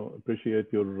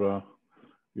 Appreciate your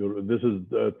this is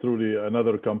truly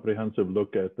another comprehensive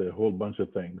look at a whole bunch of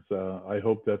things. I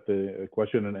hope that the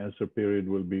question and answer period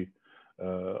will be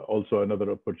also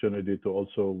another opportunity to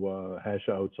also hash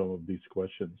out some of these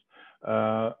questions.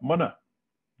 Mona,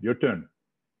 your turn.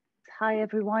 Hi,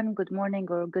 everyone. Good morning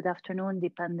or good afternoon,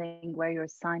 depending where you're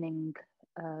signing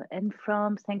in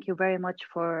from. Thank you very much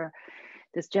for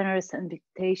this generous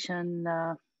invitation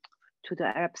to the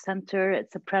Arab Center.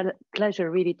 It's a pleasure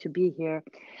really to be here.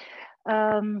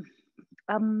 My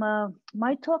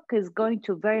talk is going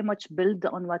to very much build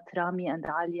on what Rami and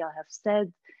Alia have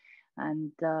said,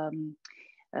 and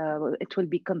it will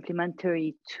be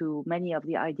complementary to many of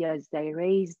the ideas they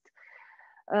raised.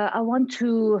 I want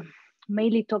to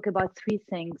mainly talk about 3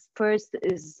 things. First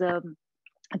is, and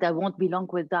I won't be long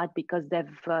with that because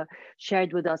they've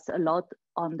shared with us a lot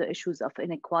on the issues of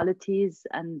inequalities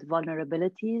and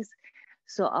vulnerabilities.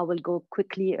 So I will go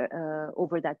quickly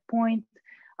over that point.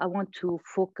 I want to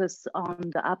focus on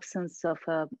the absence of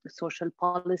a social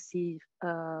policy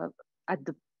at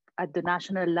the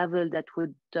national level that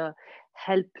would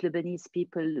help Lebanese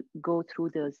people go through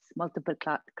those multiple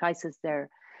crises they're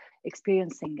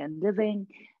experiencing and living.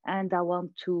 And I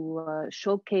want to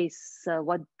showcase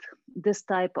what this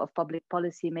type of public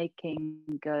policy making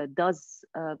does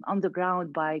on the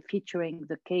ground by featuring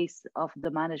the case of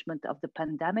the management of the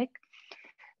pandemic,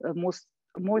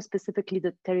 more specifically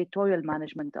the territorial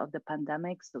management of the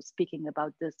pandemic. So speaking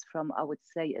about this from, I would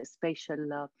say, a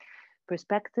spatial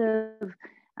perspective.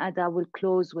 And I will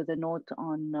close with a note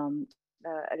on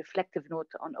a reflective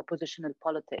note on oppositional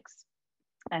politics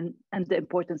and the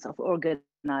importance of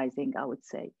organizing, I would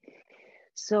say.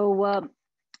 So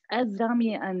as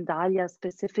Rami and Alia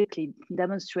specifically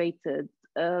demonstrated,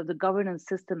 the governance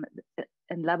system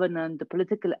in Lebanon, the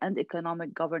political and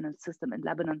economic governance system in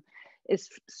Lebanon is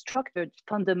structured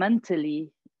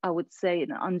fundamentally, I would say,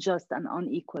 in unjust and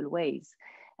unequal ways.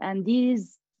 And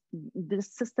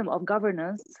this system of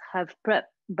governance have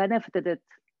benefited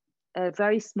a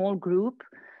very small group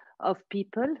of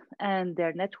people and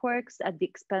their networks at the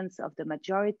expense of the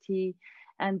majority,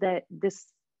 and that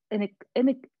this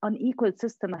unequal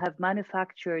system have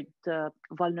manufactured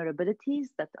vulnerabilities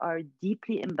that are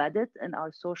deeply embedded in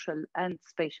our social and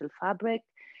spatial fabric,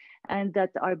 and that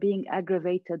are being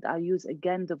aggravated. I use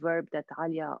again the verb that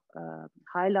Alia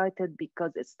highlighted,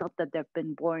 because it's not that they've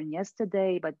been born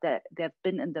yesterday, but that they've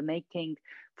been in the making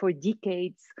for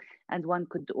decades. And one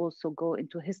could also go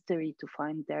into history to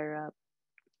find their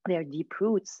deep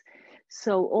roots.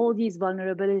 So all these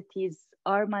vulnerabilities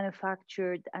are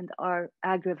manufactured and are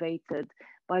aggravated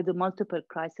by the multiple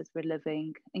crises we're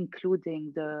living,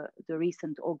 including the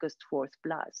recent August 4th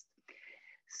blast.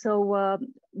 So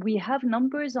we have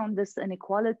numbers on this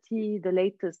inequality. The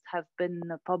latest have been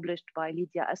published by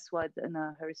Lydia Aswad in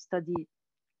her study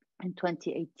in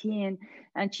 2018.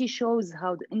 And she shows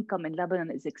how the income in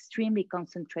Lebanon is extremely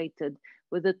concentrated,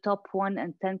 with the top 1%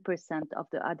 and 10% of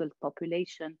the adult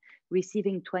population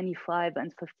receiving 25%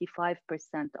 and 55%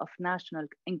 of national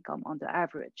income on the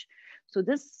average. So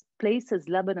this places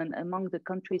Lebanon among the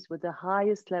countries with the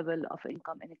highest level of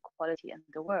income inequality in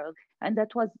the world. And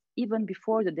that was even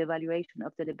before the devaluation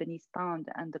of the Lebanese pound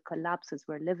and the collapses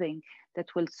we're living, that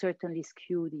will certainly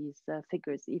skew these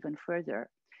figures even further.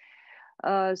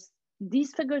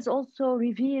 These figures also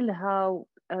reveal how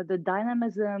the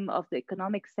dynamism of the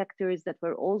economic sectors that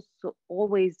were also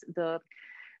always the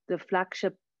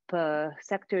flagship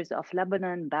sectors of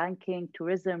Lebanon, banking,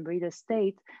 tourism, real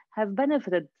estate, have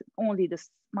benefited only the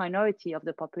minority of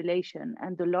the population,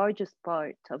 and the largest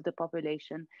part of the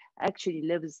population actually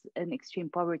lives in extreme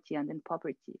poverty and in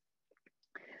poverty.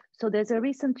 So there's a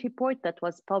recent report that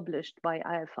was published by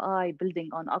IFI, building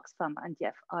on Oxfam and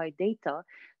the FI data,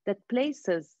 that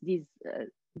places these,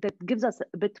 that gives us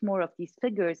a bit more of these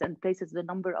figures and places the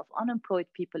number of unemployed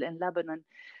people in Lebanon.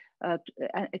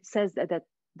 And it says that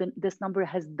this number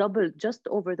has doubled just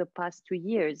over the past 2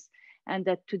 years, and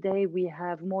that today we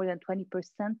have more than 20%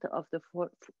 of the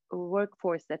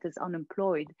workforce that is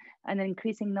unemployed, and an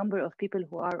increasing number of people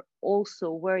who are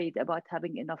also worried about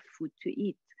having enough food to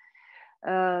eat.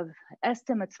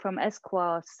 Estimates from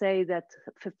ESQA say that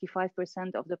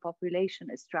 55% of the population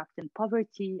is trapped in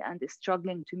poverty and is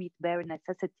struggling to meet bare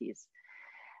necessities.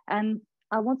 And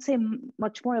I won't say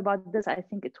much more about this. I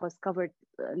think it was covered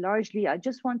largely. I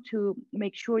just want to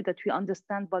make sure that we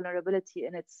understand vulnerability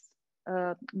in its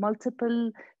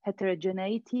multiple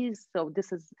heterogeneities. So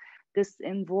this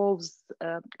involves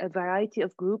a variety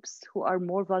of groups who are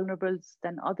more vulnerable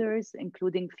than others,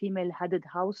 including female-headed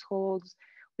households.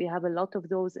 We have a lot of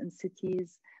those in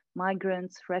cities,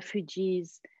 migrants,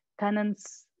 refugees,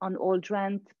 tenants on old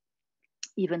rent,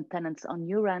 even tenants on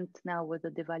new rent now with the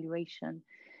devaluation,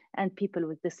 and people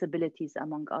with disabilities,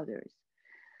 among others.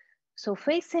 So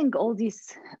facing all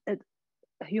these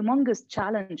humongous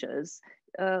challenges,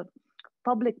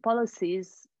 public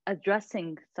policies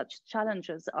addressing such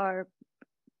challenges are,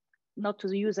 not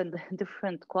to use a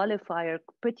different qualifier,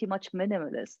 pretty much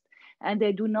minimalist. And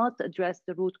they do not address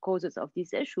the root causes of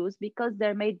these issues because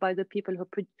they're made by the people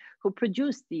who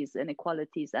produce these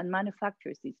inequalities and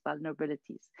manufactures these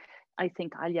vulnerabilities. I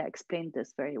think Alia explained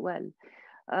this very well.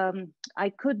 I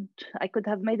could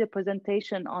have made a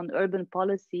presentation on urban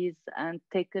policies and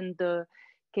taken the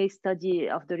case study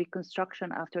of the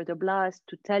reconstruction after the blast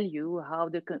to tell you how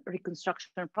the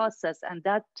reconstruction process and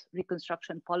that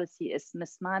reconstruction policy is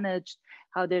mismanaged,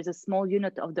 how there's a small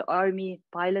unit of the army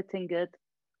piloting it,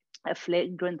 a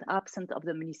flagrant absence of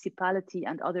the municipality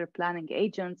and other planning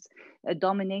agents, a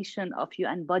domination of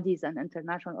UN bodies and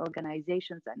international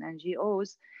organizations and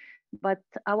NGOs. But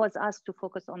I was asked to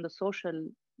focus on the social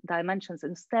dimensions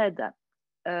instead,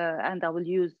 and I will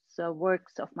use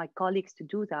works of my colleagues to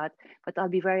do that, but I'll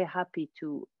be very happy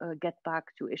to get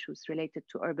back to issues related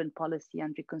to urban policy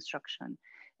and reconstruction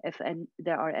if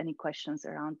there are any questions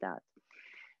around that.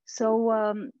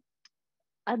 So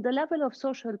at the level of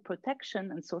social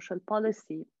protection and social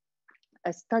policy,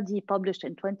 a study published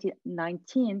in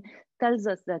 2019 tells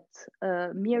us that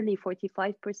merely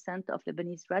 45% of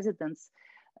Lebanese residents,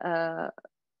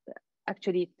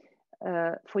 actually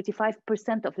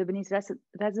 45% of Lebanese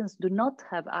residents do not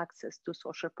have access to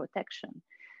social protection.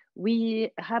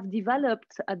 We have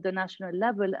developed at the national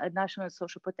level a national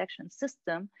social protection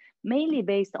system, mainly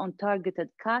based on targeted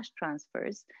cash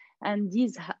transfers, and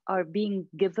these are being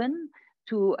given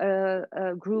to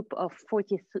a group of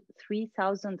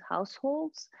 43,000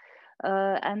 households.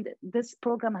 And this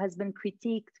program has been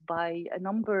critiqued by a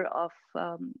number of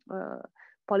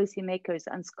policymakers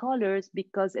and scholars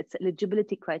because its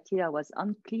eligibility criteria was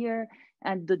unclear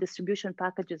and the distribution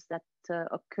packages that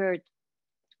occurred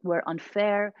were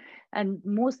unfair. And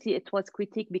mostly it was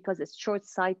critiqued because it's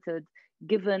short-sighted,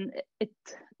 given it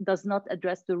does not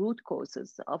address the root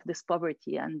causes of this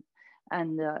poverty and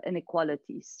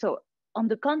inequality. So on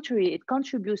the contrary, it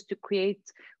contributes to create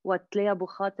what Lea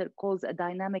Bukhater calls a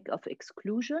dynamic of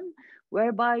exclusion,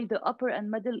 whereby the upper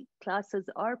and middle classes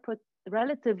are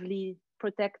relatively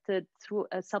protected through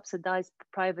a subsidized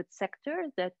private sector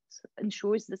that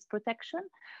ensures this protection,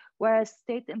 whereas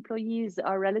state employees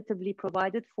are relatively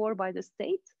provided for by the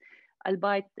state,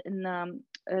 albeit in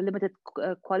limited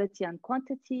quality and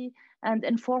quantity, and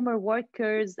informal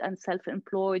workers and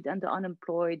self-employed and the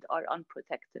unemployed are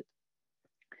unprotected.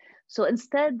 So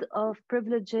instead of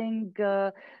privileging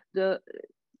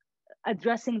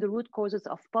addressing the root causes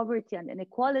of poverty and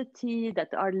inequality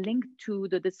that are linked to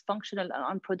the dysfunctional and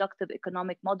unproductive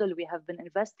economic model we have been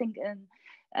investing in,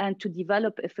 and to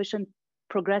develop efficient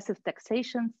progressive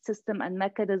taxation system and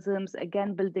mechanisms,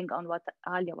 again, building on what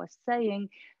Alia was saying,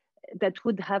 that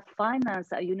would have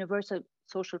financed a universal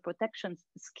social protection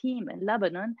scheme in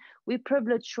Lebanon, we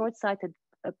privilege short-sighted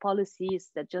policies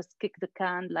that just kick the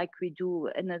can like we do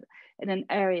in an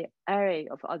array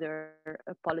of other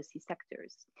policy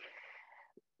sectors.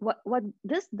 What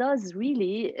this does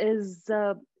really is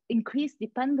increase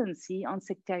dependency on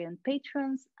sectarian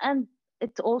patrons, and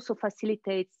it also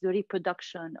facilitates the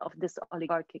reproduction of this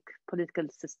oligarchic political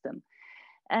system.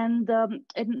 And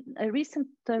in a recent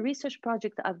research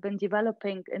project I've been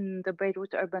developing in the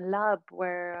Beirut Urban Lab,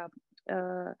 where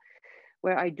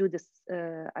I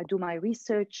do my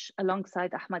research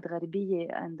alongside Ahmed Gharbiye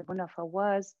and Muna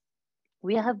Fawaz,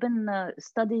 we have been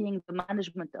studying the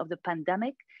management of the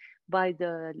pandemic by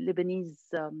the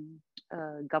Lebanese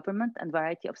government and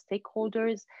variety of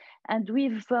stakeholders. And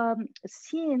we've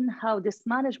seen how this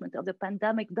management of the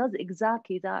pandemic does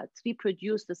exactly that,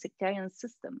 reproduce the sectarian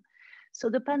system. So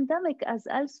the pandemic, as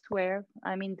elsewhere,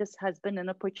 I mean, this has been an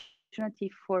opportunity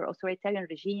for authoritarian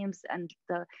regimes and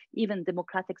even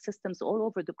democratic systems all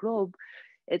over the globe.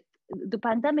 The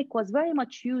pandemic was very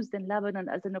much used in Lebanon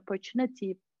as an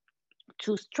opportunity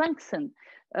to strengthen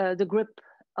the grip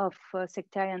of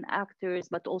sectarian actors,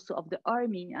 but also of the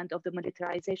army and of the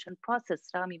militarization process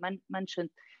Rami mentioned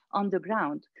on the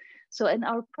ground. So in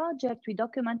our project, we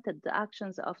documented the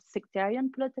actions of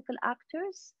sectarian political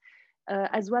actors,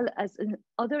 as well as in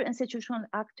other institutional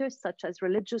actors such as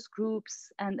religious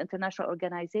groups and international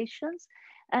organizations.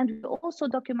 And we also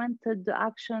documented the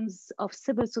actions of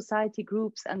civil society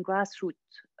groups and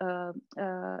grassroots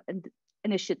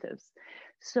initiatives.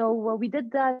 So we did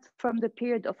that from the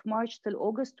period of March till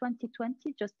August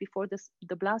 2020, just before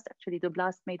the blast. Actually, the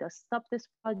blast made us stop this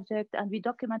project, and we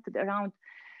documented around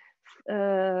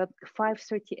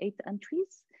 538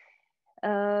 entries.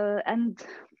 And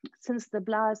since the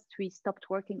blast, we stopped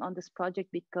working on this project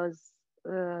because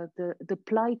the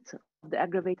plight of the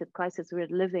aggravated crisis we're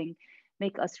living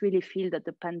make us really feel that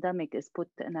the pandemic is put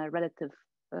in a relative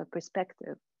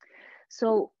perspective.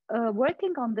 So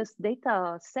working on this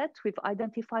data set, we've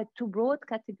identified two broad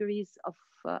categories of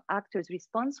actors'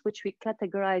 response, which we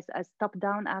categorize as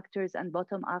top-down actors and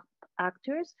bottom-up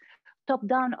actors.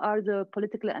 Top-down are the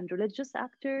political and religious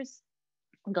actors,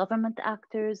 government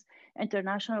actors,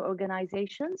 international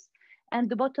organizations, and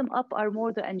the bottom-up are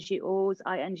more the NGOs,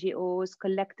 INGOs,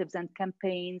 collectives and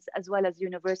campaigns, as well as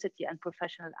university and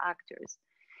professional actors.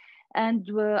 And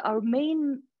our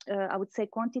main, I would say,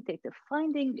 quantitative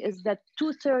finding is that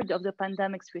 2/3 of the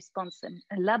pandemic's response in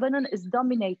Lebanon is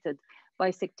dominated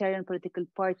by sectarian political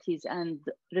parties and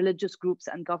religious groups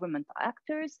and government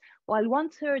actors, while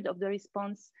 1/3 of the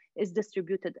response is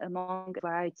distributed among a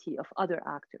variety of other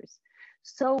actors.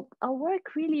 So our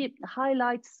work really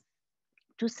highlights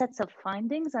two sets of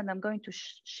findings, and I'm going to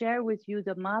share with you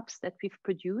the maps that we've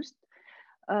produced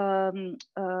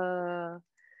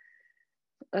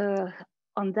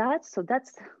on that. So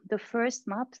that's the first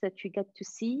map that you get to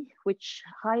see, which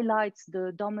highlights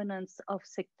the dominance of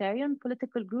sectarian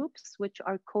political groups, which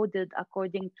are coded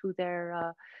according to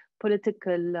their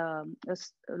political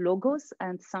logos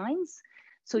and signs.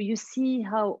 So you see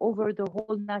how over the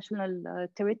whole national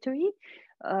territory,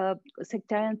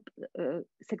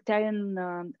 sectarian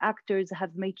actors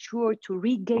have made sure to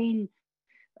regain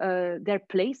their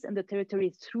place in the territory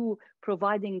through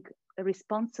providing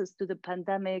responses to the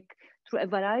pandemic through a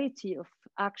variety of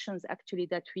actions actually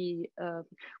that we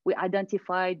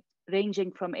identified,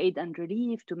 ranging from aid and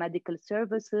relief to medical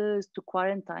services to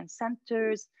quarantine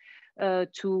centers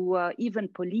to even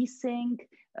policing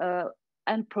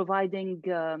and providing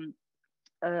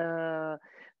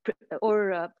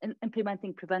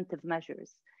implementing preventive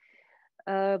measures.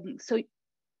 So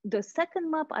the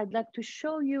second map I'd like to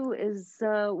show you is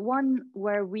one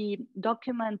where we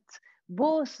document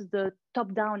both the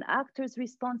top-down actors'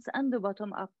 response and the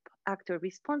bottom-up actor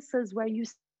responses, where you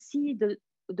see the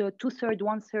 2/3,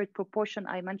 1/3 proportion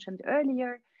I mentioned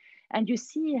earlier, and you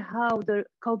see how the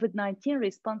COVID-19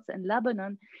 response in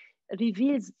Lebanon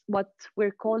reveals what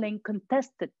we're calling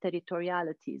contested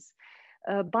territorialities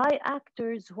by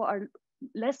actors who are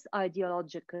less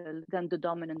ideological than the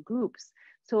dominant groups.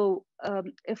 So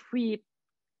if we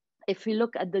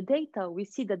look at the data, we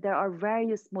see that there are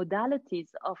various modalities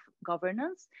of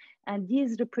governance, and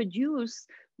these reproduce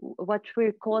what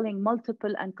we're calling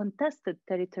multiple and contested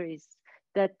territories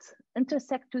that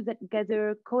intersect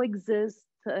together, coexist,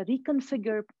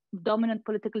 reconfigure dominant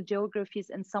political geographies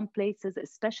in some places,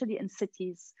 especially in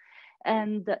cities.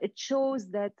 And it shows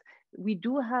that we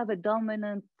do have a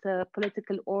dominant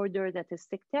political order that is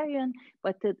sectarian,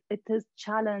 but it is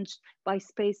challenged by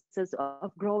spaces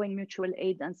of growing mutual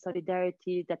aid and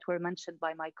solidarity that were mentioned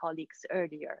by my colleagues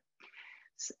earlier.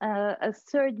 A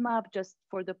third map, just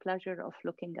for the pleasure of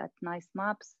looking at nice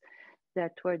maps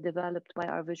that were developed by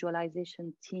our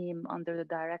visualization team under the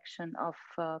direction of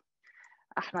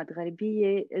Ahmed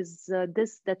Gharbiye, is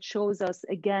this that shows us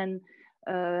again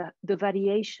the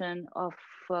variation of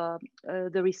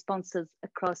the responses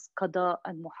across Qada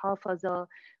and Muhafaza,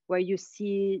 where you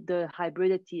see the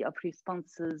hybridity of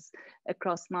responses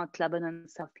across Mount Lebanon,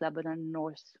 South Lebanon,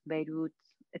 North Beirut,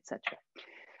 etc.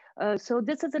 So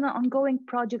this is an ongoing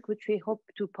project which we hope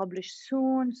to publish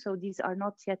soon. So these are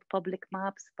not yet public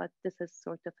maps, but this is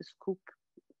sort of a scoop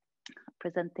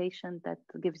presentation that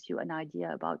gives you an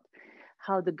idea about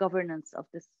how the governance of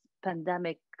this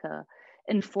pandemic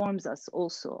informs us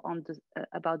also on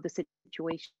about the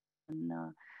situation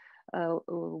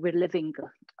we're living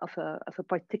of a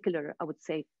particular, I would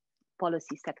say,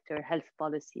 policy sector, health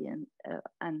policy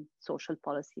and social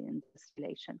policy in this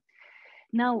relation.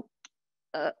 Now,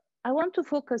 I want to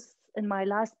focus in my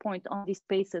last point on these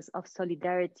spaces of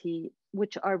solidarity,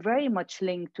 which are very much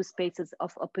linked to spaces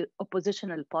of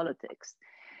oppositional politics.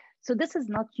 So this is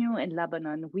not new in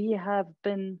Lebanon. We have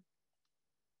been,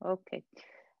 okay.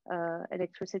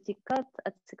 Electricity cut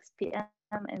at 6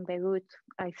 p.m. in Beirut.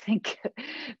 I think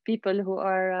people who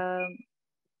are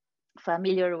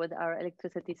familiar with our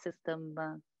electricity system,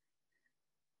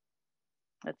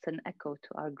 that's an echo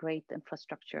to our great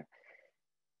infrastructure.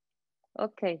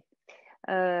 Okay,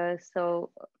 so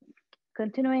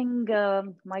continuing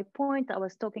my point, I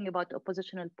was talking about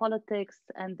oppositional politics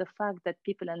and the fact that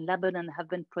people in Lebanon have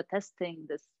been protesting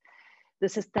the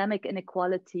systemic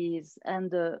inequalities and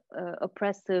the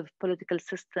oppressive political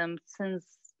system since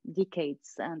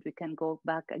decades. And we can go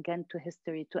back again to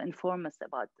history to inform us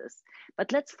about this.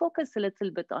 But let's focus a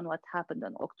little bit on what happened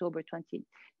on October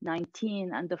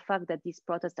 2019 and the fact that these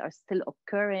protests are still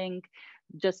occurring.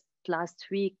 Just last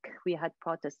week, we had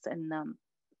protests and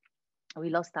we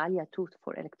lost Alia too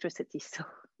for electricity. So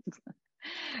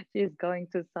she's going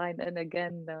to sign in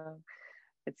again.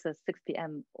 It's 6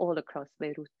 p.m. all across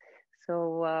Beirut.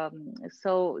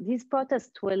 So these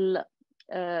protests will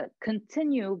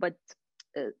continue, but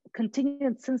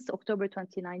continued since October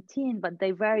 2019, but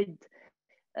they varied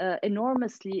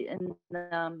enormously in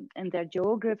their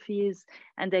geographies,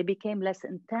 and they became less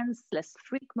intense, less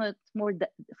frequent, more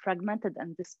fragmented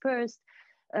and dispersed,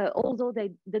 although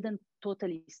they didn't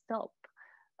totally stop.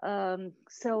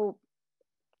 So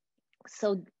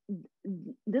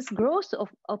this growth of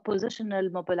oppositional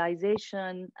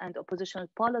mobilization and oppositional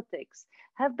politics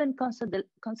have been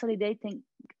consolidating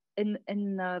in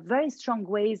very strong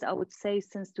ways, I would say,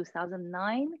 since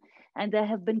 2009, and they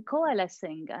have been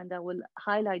coalescing, and I will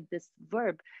highlight this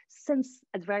verb, since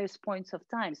at various points of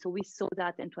time. So we saw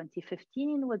that in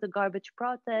 2015 with the garbage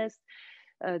protest,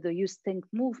 the Youth Think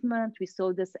movement. We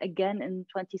saw this again in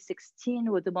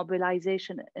 2016 with the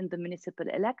mobilization in the municipal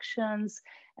elections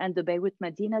and the Beirut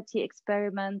Madinati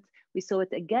experiment. We saw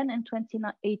it again in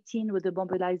 2018 with the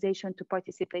mobilization to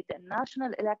participate in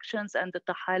national elections and the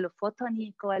Tahaluf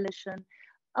Watani coalition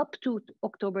up to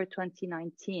October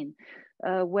 2019,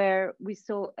 where we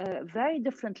saw a very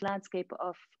different landscape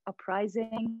of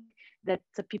uprising that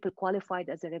people qualified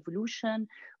as a revolution,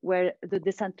 where the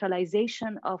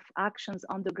decentralization of actions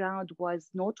on the ground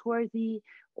was noteworthy.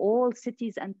 All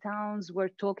cities and towns were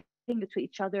talking to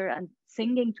each other and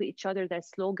singing to each other their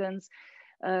slogans.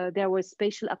 There was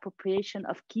spatial appropriation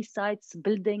of key sites,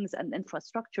 buildings, and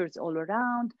infrastructures all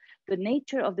around. The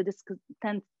nature of the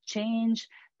discontent changed.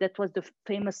 That was the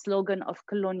famous slogan of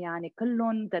Kullun Yani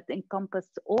Kullun, that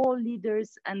encompassed all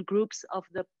leaders and groups of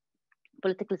the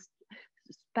political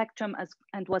spectrum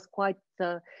and was quite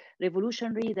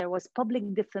revolutionary. There was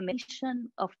public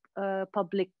defamation of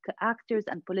public actors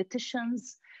and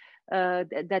politicians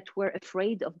that were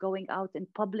afraid of going out in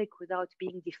public without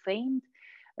being defamed.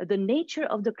 The nature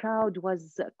of the crowd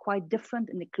was quite different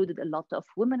and included a lot of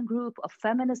women groups, of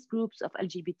feminist groups, of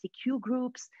LGBTQ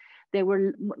groups. They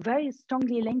were very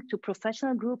strongly linked to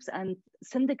professional groups, and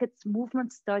syndicates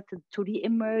movements started to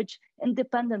re-emerge.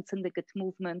 Independent syndicate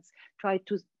movements tried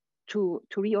to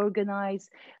reorganize.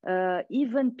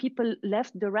 Even people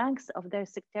left the ranks of their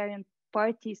sectarian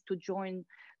parties to join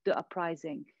the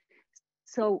uprising.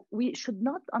 So we should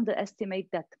not underestimate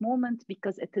that moment,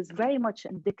 because it is very much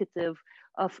indicative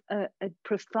of a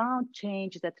profound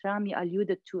change that Rami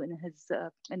alluded to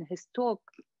in his talk,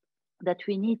 that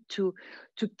we need to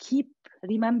keep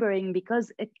remembering,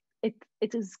 because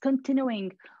it is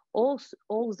continuing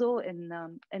also in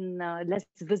less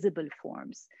visible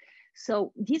forms.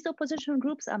 So these opposition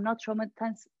groups, I'm not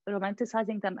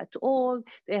romanticizing them at all.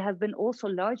 They have been also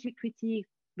largely critiqued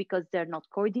because they're not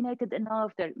coordinated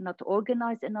enough, they're not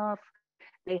organized enough.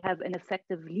 They have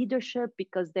ineffective leadership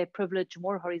because they privilege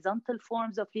more horizontal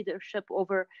forms of leadership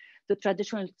over the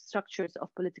traditional structures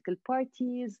of political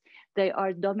parties. They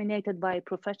are dominated by a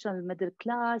professional middle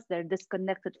class. They're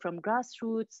disconnected from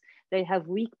grassroots. They have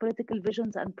weak political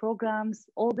visions and programs.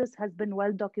 All this has been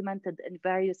well documented in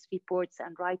various reports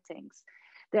and writings.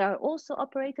 They are also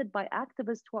operated by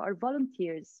activists who are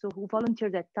volunteers, so who volunteer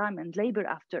their time and labor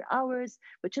after hours,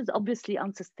 which is obviously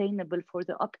unsustainable for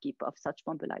the upkeep of such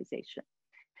mobilization.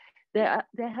 There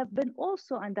have been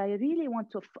also, and I really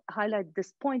want to highlight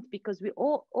this point, because we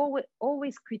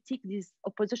always critique these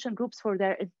opposition groups for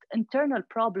their internal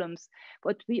problems,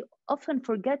 but we often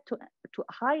forget to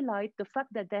highlight the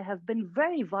fact that they have been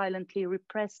very violently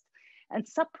repressed and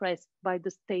suppressed by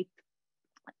the state,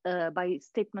 by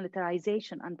state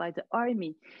militarization and by the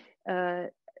army.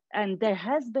 And there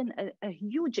has been a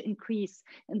huge increase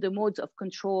in the modes of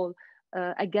control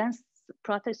against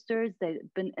protesters. They've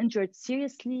been injured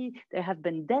seriously. There have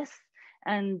been deaths,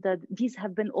 and these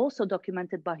have been also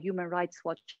documented by Human Rights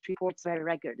Watch reports very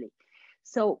regularly.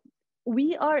 So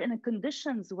we are in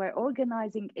conditions where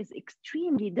organizing is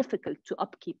extremely difficult to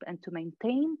upkeep and to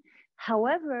maintain.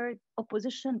 However,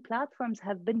 opposition platforms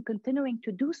have been continuing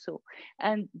to do so,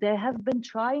 and they have been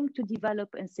trying to develop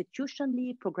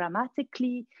institutionally,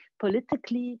 programmatically,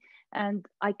 politically. And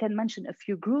I can mention a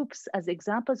few groups as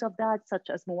examples of that, such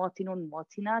as Muwatinun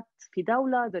Muwatinat fi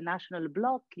Dawla, the National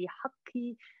Bloc, Li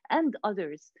Haqqi, and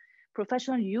others.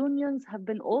 Professional unions have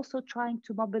been also trying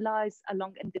to mobilize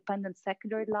along independent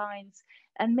secular lines,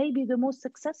 and maybe the most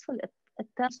successful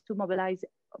attempts to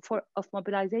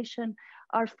mobilization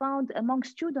are found among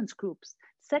students groups,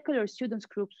 secular students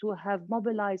groups who have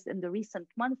mobilized in the recent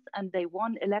months, and they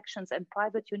won elections in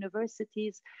private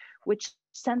universities, which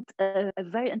sent a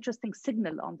very interesting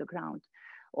signal on the ground.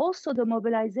 Also, the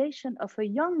mobilization of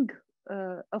young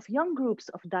groups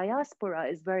of diaspora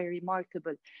is very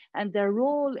remarkable, and their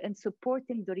role in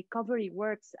supporting the recovery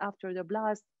works after the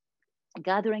blast,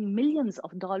 gathering millions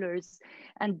of dollars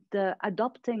and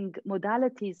adopting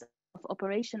modalities of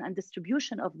operation and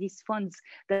distribution of these funds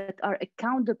that are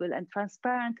accountable and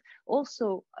transparent,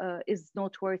 also is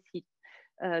noteworthy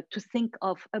to think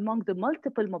of among the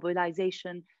multiple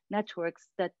mobilization networks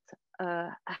that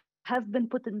have been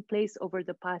put in place over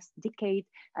the past decade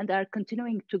and are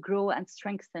continuing to grow and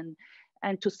strengthen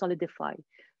and to solidify.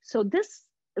 So this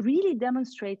really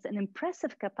demonstrates an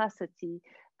impressive capacity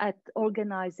at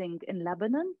organizing in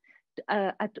Lebanon,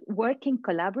 at working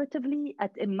collaboratively,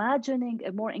 at imagining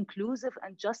a more inclusive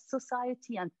and just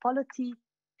society and polity,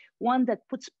 one that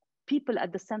puts people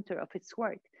at the center of its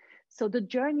work. So the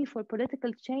journey for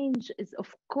political change is,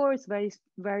 of course, very,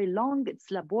 very long.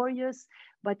 It's laborious,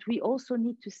 but we also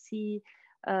need to see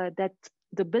that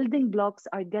the building blocks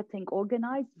are getting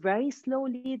organized very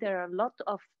slowly. There are a lot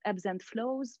of ebbs and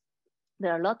flows.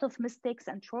 There are a lot of mistakes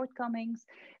and shortcomings,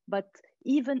 but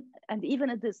even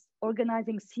if this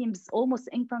organizing seems almost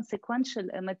inconsequential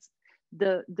amidst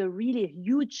the really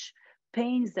huge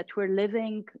pains that we're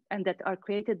living and that are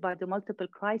created by the multiple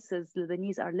crises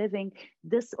Lebanese are living,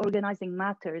 this organizing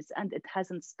matters and it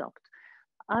hasn't stopped.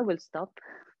 I will stop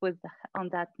on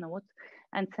that note,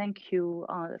 and thank you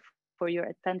for your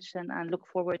attention, and look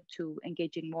forward to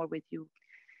engaging more with you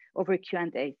over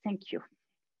Q&A. Thank you.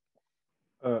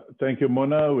 Thank you,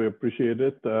 Mona. We appreciate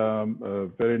it.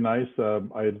 Very nice.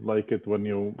 I like it when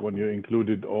you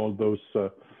included all those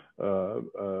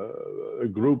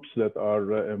groups that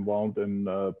are involved in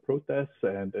protests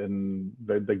and in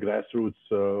the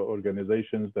grassroots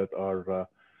organizations that are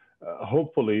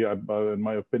hopefully, in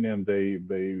my opinion,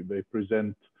 they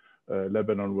present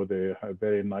Lebanon with a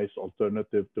very nice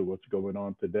alternative to what's going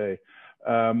on today.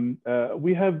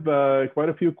 We have quite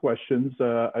a few questions.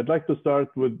 I'd like to start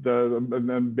with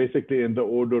basically in the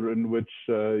order in which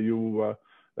you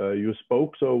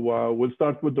spoke. So we'll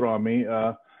start with Rami.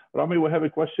 Rami, we have a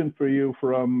question for you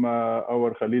from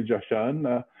our Khalil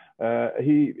Jahshan.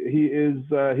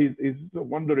 He's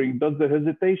wondering, does the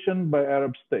hesitation by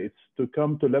Arab states to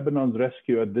come to Lebanon's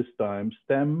rescue at this time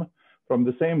stem from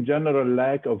the same general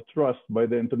lack of trust by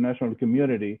the international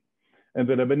community and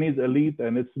the Lebanese elite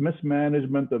and its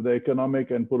mismanagement of the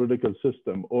economic and political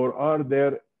system? Or are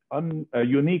there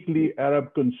uniquely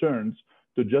Arab concerns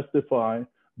to justify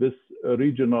this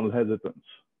regional hesitance?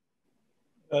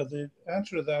 The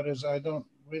answer to that is I don't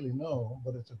really know,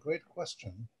 but it's a great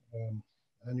question.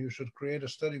 And you should create a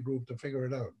study group to figure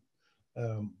it out.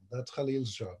 That's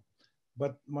Khalil's job.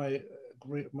 But my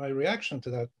reaction to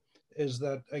that is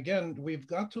that, again, we've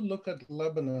got to look at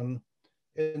Lebanon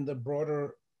in the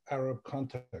broader Arab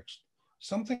context.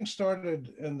 Something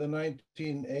started in the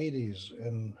 1980s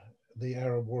in the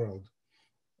Arab world,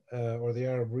 or the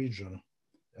Arab region,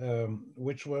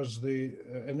 which was the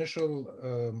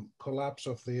initial collapse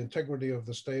of the integrity of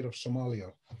the state of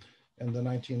Somalia in the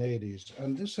 1980s.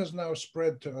 And this has now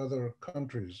spread to other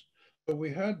countries. So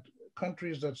we had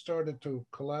countries that started to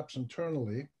collapse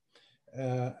internally.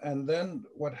 And then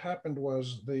what happened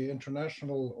was the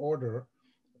international order,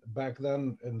 back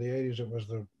then in the 80s, it was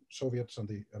the Soviets and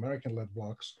the American-led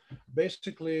blocs,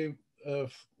 basically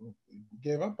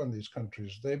gave up on these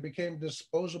countries. They became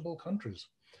disposable countries.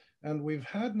 And we've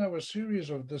had now a series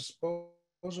of disposable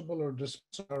or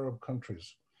disposable Arab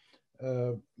countries.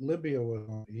 Libya was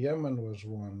one, Yemen was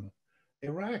one,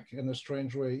 Iraq in a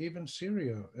strange way, even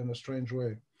Syria in a strange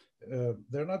way.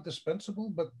 They're not dispensable,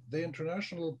 but the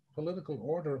international political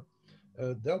order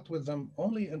dealt with them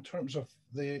only in terms of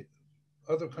the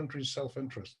other countries'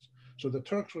 self-interest. So the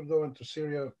Turks would go into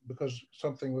Syria because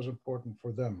something was important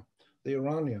for them. The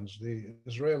Iranians, the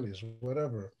Israelis,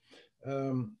 whatever.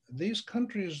 These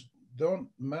countries don't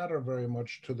matter very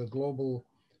much to the global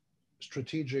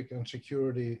strategic and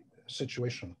security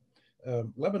situation.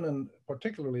 Lebanon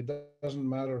particularly doesn't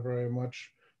matter very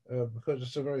much because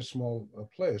it's a very small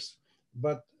place.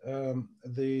 But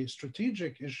the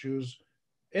strategic issues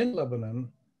in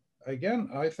Lebanon, again,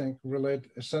 I think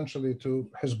relate essentially to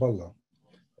Hezbollah,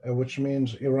 which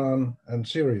means Iran and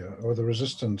Syria, or the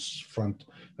resistance front,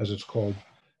 as it's called.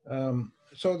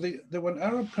 So when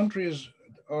Arab countries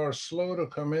are slow to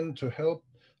come in to help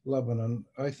Lebanon,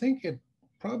 I think it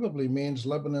probably means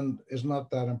Lebanon is not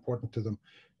that important to them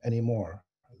anymore.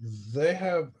 They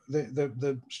have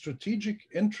the strategic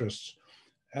interests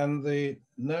and the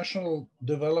national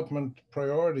development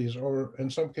priorities, or in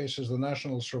some cases, the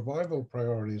national survival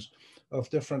priorities of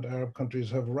different Arab countries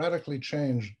have radically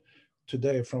changed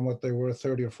today from what they were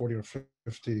 30 or 40 or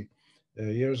 50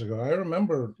 years ago. I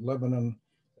remember Lebanon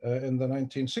in the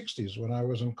 1960s when I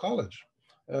was in college,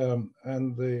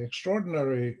 and the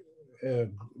extraordinary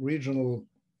regional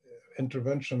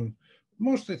intervention,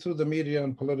 mostly through the media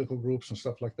and political groups and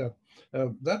stuff like that.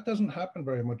 That doesn't happen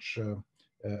very much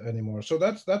anymore. So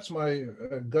that's my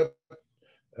gut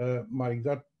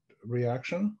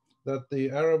reaction, that the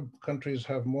Arab countries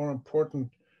have more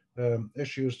important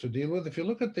issues to deal with. If you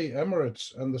look at the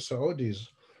Emirates and the Saudis,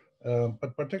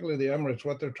 but particularly the Emirates,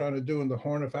 what they're trying to do in the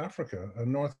Horn of Africa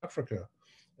and North Africa,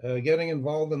 getting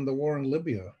involved in the war in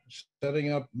Libya,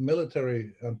 setting up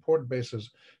military and port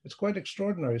bases, it's quite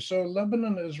extraordinary. So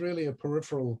Lebanon is really a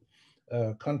peripheral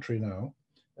country now.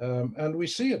 And we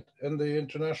see it in the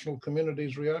international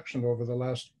community's reaction over the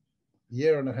last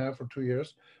year and a half or 2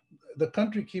 years. The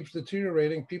country keeps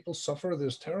deteriorating. People suffer.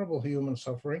 There's terrible human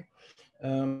suffering.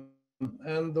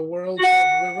 And the world says,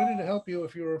 we're ready to help you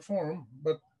if you reform,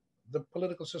 but the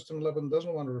political system in Lebanon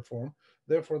doesn't want to reform.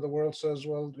 Therefore, the world says,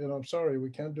 well, I'm sorry, we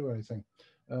can't do anything.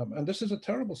 And this is a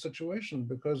terrible situation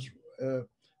because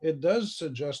it does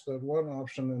suggest that one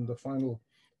option in the final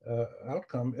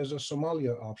outcome is a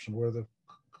Somalia option, where the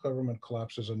government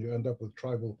collapses and you end up with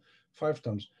tribal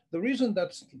fiefdoms. The reason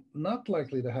that's not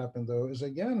likely to happen, though, is,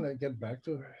 again, I get back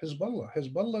to Hezbollah.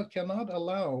 Hezbollah cannot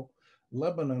allow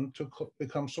Lebanon to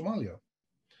become Somalia,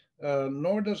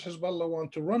 nor does Hezbollah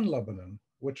want to run Lebanon,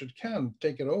 which it can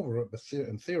take it over.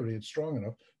 In theory, it's strong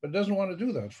enough, but it doesn't want to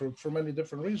do that for many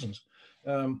different reasons.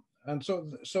 And so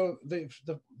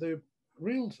the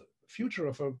real future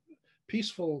of a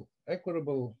peaceful,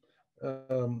 equitable,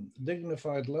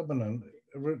 dignified Lebanon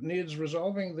needs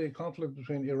resolving the conflict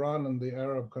between Iran and the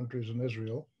Arab countries and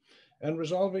Israel, and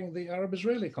resolving the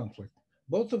Arab-Israeli conflict.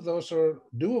 Both of those are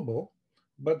doable,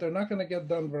 but they're not going to get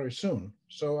done very soon.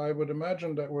 So I would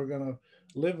imagine that we're going to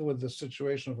live with this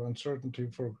situation of uncertainty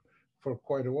for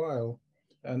quite a while.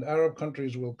 And Arab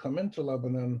countries will come into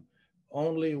Lebanon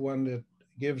only when it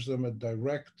gives them a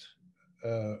direct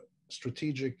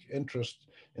strategic interest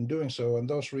in doing so. And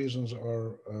those reasons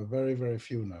are very, very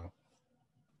few now.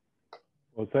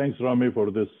 Well, thanks, Rami,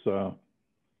 for this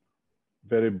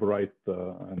very bright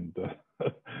and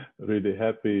really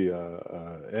happy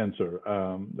answer.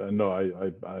 No,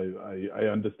 I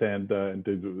understand, and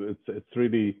it's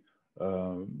really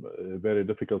a very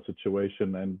difficult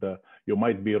situation, and you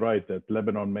might be right that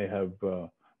Lebanon may have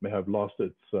lost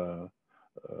its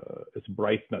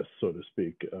brightness, so to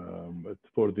speak,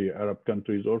 for the Arab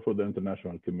countries or for the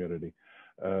international community.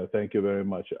 Thank you very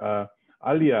much.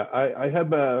 Alia, I have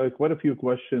quite a few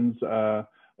questions.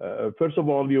 First of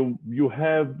all, you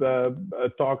have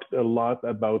talked a lot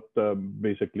about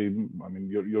basically, I mean,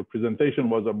 your presentation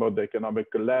was about the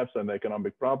economic collapse and the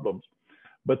economic problems,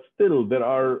 but still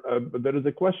there is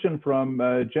a question from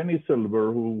Jenny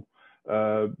Silver, who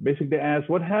basically asked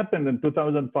what happened in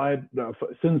 2005,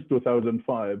 since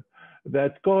 2005,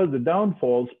 that caused the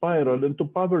downfall spiral into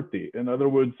poverty. In other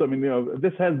words, I mean,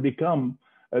 this has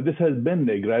been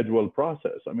a gradual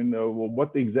process. I mean,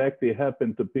 what exactly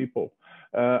happened to people?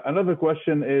 Another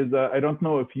question is, I don't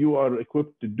know if you are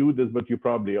equipped to do this, but you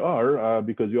probably are,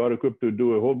 because you are equipped to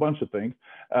do a whole bunch of things.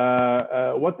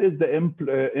 What is the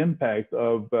impact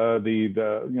of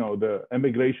the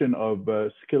immigration of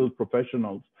skilled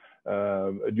professionals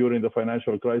during the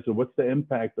financial crisis? What's the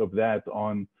impact of that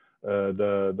on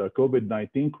the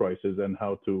COVID-19 crisis and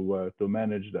how to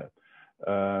manage that?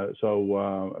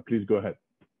 So please go ahead.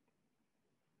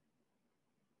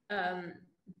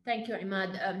 Thank you,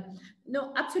 Imad.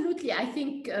 No, absolutely. I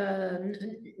think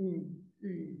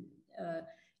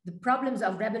the problems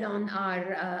of Lebanon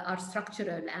are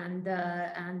structural, and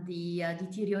the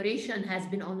deterioration has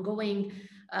been ongoing,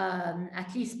 at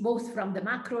least both from the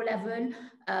macro level,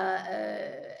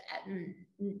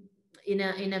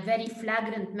 in a very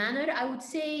flagrant manner, I would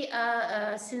say,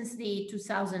 since the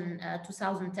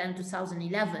 2010,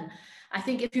 2011. I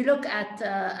think if you look at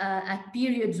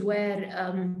periods where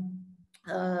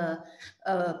the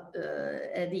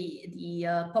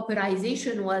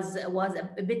popularization was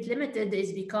a bit limited,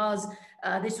 is because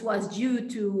this was due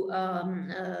to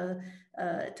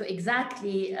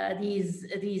exactly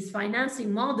these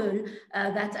financing model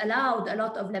that allowed a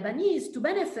lot of Lebanese to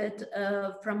benefit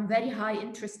from very high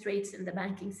interest rates in the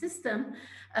banking system,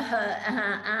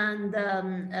 and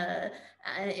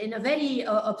in a very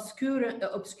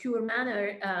obscure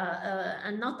manner,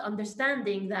 and not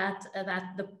understanding that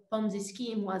the Ponzi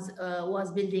scheme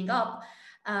was building up,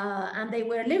 and they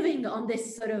were living on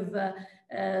this sort of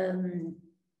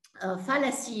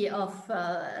fallacy of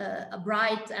a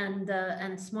bright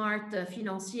and smart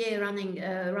financier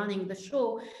running the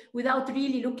show, without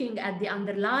really looking at the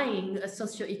underlying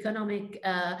socioeconomic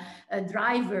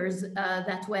drivers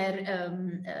that were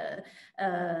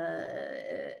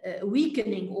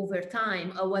weakening over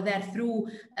time, whether through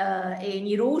an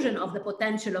erosion of the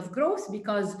potential of growth,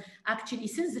 because actually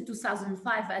since the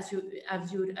 2005, as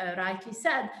you rightly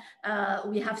said,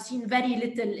 we have seen very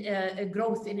little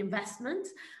growth in investment,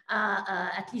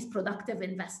 at least productive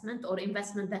investment, or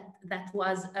investment that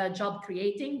was job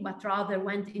creating, but rather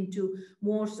went into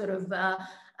more sort of a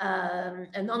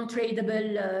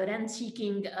non-tradable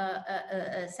rent-seeking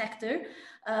sector.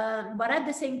 But at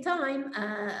the same time,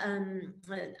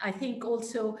 I think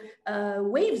also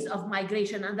waves of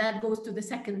migration, and that goes to the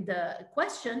second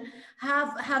question,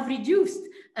 have reduced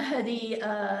the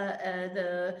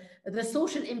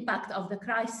social impact of the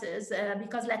crisis,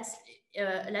 because let's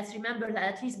remember that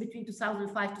at least between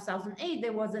 2005 2008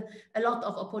 there was a lot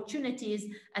of opportunities,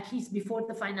 at least before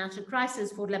the financial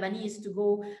crisis, for Lebanese to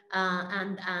go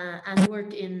and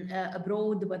work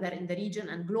abroad, whether in the region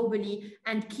and globally,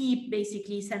 and keep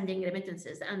basically sending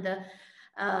remittances. And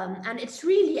it's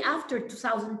really after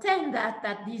 2010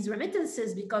 that these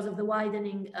remittances, because of the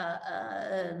widening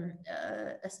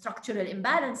structural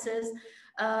imbalances,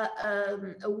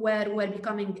 were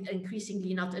becoming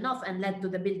increasingly not enough, and led to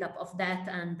the buildup of debt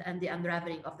and the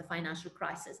unraveling of the financial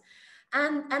crisis.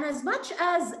 And as much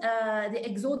as the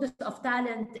exodus of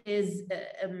talent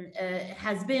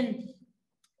has been,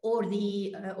 or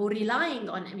relying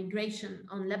on immigration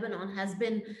on Lebanon has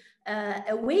been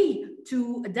a way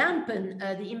to dampen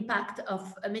the impact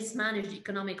of mismanaged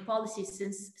economic policies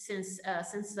since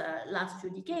last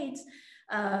few decades,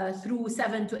 through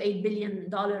 $7 to $8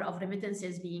 billion of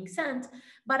remittances being sent.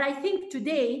 But I think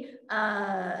today,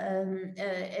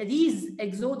 these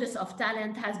exodus of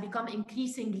talent has become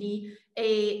increasingly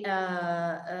a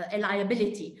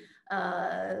liability.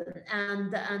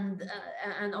 And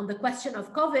on the question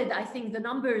of COVID, I think the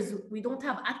numbers, we don't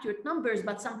have accurate numbers,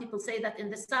 but some people say that in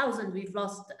the thousands we've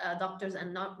lost doctors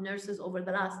and nurses over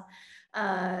the last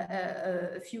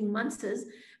few months.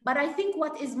 But I think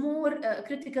what is more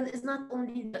critical is not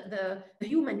only the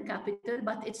human capital,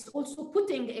 but it's also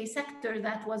putting a sector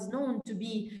that was known to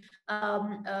be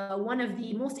one of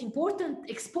the most important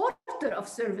exporter of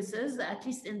services, at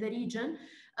least in the region,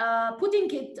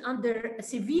 putting it under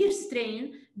severe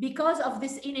strain because of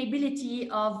this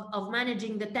inability of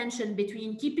managing the tension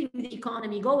between keeping the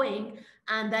economy going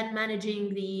and then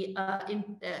managing the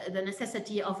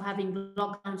necessity of having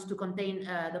lockdowns to contain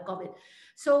the COVID.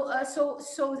 So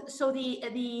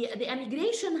the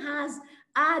emigration has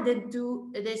added to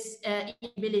this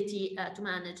inability to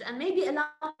manage. And maybe a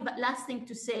last thing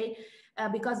to say,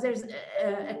 because there's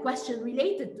a question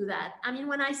related to that. I mean,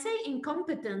 when I say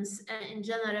incompetence in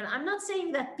general, I'm not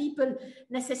saying that people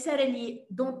necessarily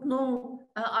don't know,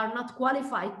 are not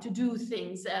qualified to do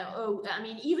things. I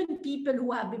mean, even people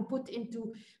who have been put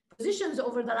into positions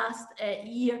over the last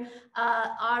year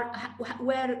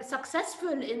were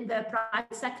successful in the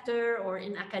private sector or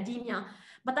in academia.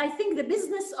 But I think the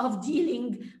business of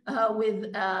dealing with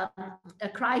a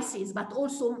crisis, but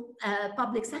also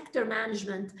public sector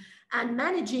management and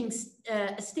managing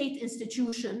a state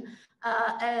institution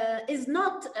is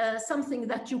not something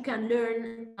that you can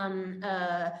learn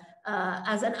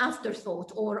as an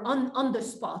afterthought or on the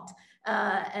spot.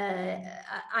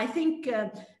 I think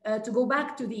to go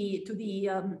back to the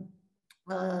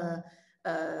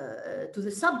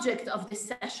subject of this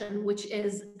session, which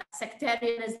is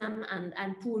sectarianism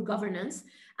and poor governance,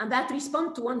 and that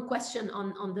respond to one question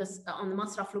on the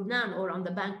Masraf Lebanon or on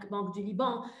the Banque du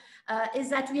Liban, is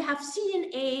that we have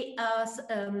seen a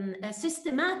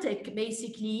systematic,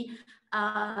 basically,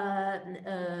 I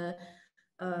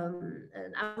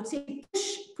would say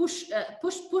push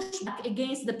back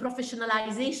against the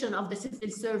professionalization of the civil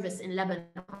service in Lebanon.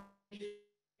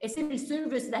 A civil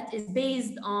service that is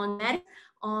based on merit,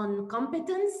 on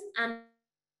competence, and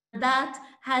that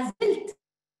has built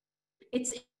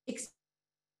its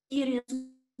experience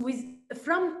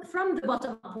from the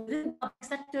bottom up within the public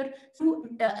sector through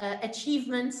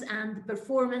achievements and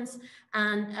performance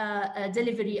and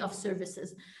delivery of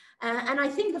services. And I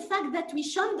think the fact that we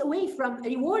shunned away from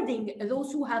rewarding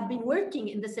those who have been working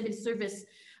in the civil service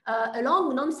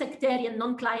along non-sectarian,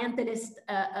 non-clientelist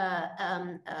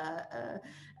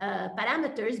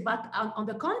parameters, but on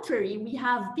the contrary, we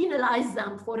have penalized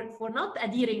them for not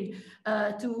adhering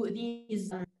to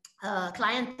these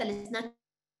clientelist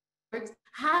networks,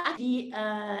 have actually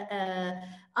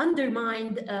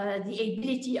undermined the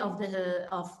ability of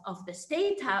the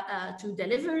state to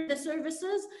deliver the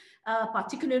services,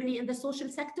 particularly in the social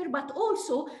sector, but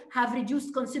also have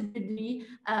reduced considerably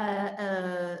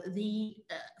the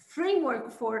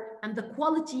framework for and the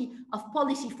quality of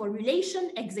policy for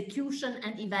relation, execution,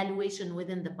 and evaluation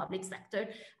within the public sector.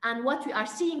 And what we are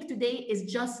seeing today is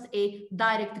just a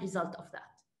direct result of that.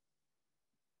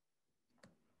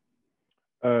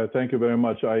 Thank you very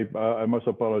much. I must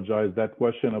apologize. That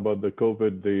question about the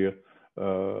COVID, the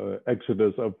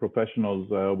exodus of professionals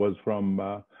was from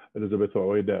Elizabeth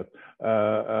Oidat.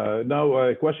 Now,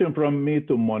 a question from me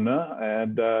to Mona,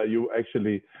 and you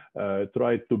actually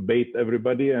tried to bait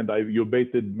everybody, and you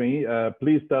baited me.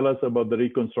 Please tell us about the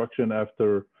reconstruction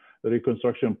after the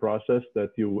reconstruction process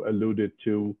that you alluded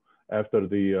to after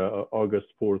the August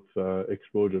 4th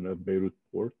explosion at Beirut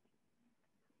port.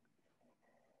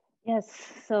 Yes,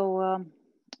 so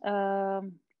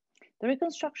the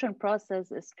reconstruction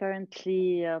process is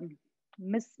currently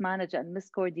mismanaged and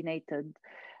miscoordinated.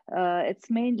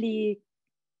 It's mainly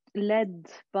led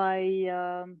by,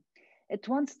 it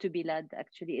wants to be led,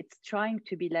 actually. It's trying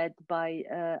to be led by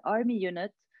Army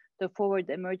unit, the forward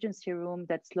emergency room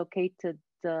that's located,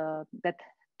 that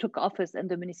took office in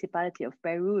the municipality of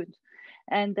Beirut,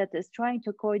 and that is trying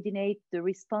to coordinate the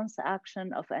response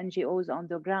action of NGOs on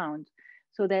the ground.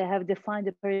 So they have defined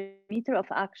a perimeter of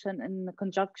action in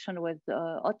conjunction with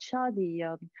OCHA,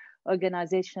 the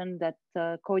organization that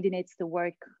coordinates the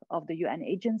work of the UN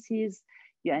agencies,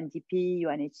 UNDP,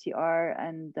 UNHCR,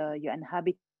 and UN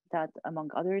Habitat,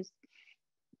 among others.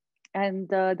 And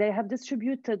they have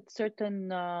distributed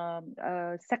certain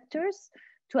sectors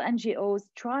to NGOs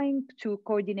trying to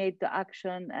coordinate the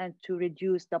action and to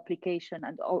reduce duplication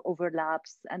and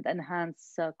overlaps and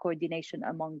enhance coordination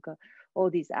among all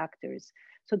these actors.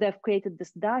 So they've created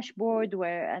this dashboard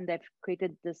and they've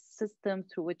created this system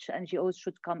through which NGOs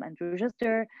should come and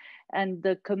register and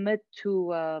commit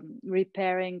to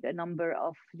repairing a number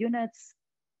of units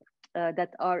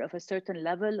that are of a certain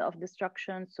level of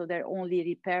destruction. So they're only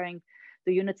repairing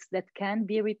the units that can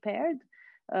be repaired.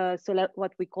 So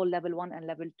what we call level 1 and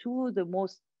level 2, the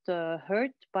most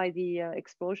hurt by the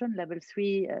explosion, level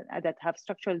 3 that have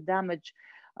structural damage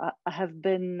have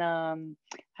been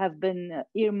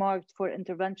earmarked for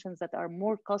interventions that are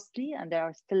more costly, and they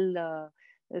are still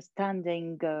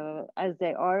standing as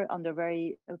they are under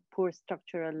very poor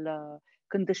structural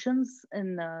conditions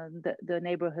in the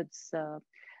neighborhoods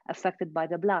affected by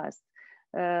the blast.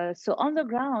 So on the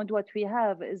ground, what we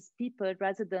have is people,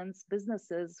 residents,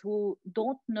 businesses who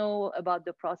don't know about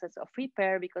the process of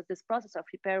repair, because this process of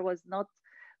repair was not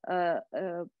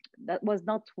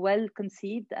well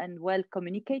conceived and well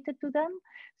communicated to them.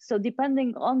 So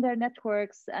depending on their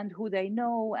networks and who they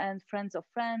know and friends of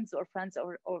friends or friends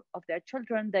or of their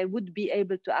children, they would be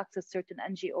able to access certain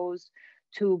NGOs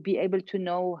to be able to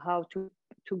know how to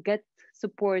get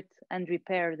support and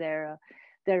repair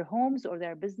their homes or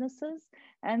their businesses.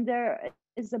 And there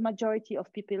is a majority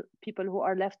of people who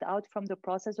are left out from the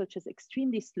process, which is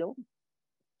extremely slow.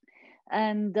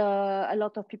 And a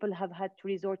lot of people have had to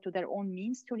resort to their own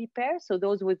means to repair. So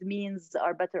those with means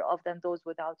are better off than those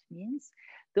without means.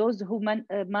 Those who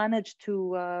manage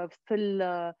to fill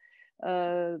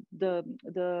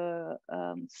the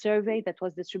survey that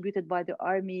was distributed by the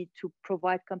army to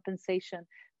provide compensation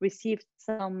received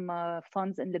some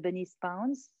funds in Lebanese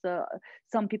pounds.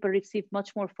 Some people received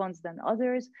much more funds than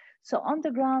others. So on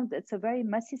the ground, it's a very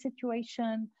messy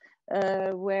situation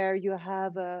where you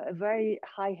have a very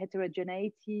high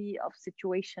heterogeneity of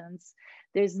situations.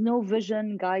 There's no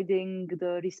vision guiding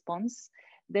the response.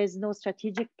 There's no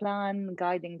strategic plan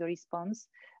guiding the response.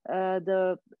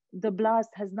 The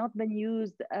blast has not been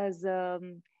used as a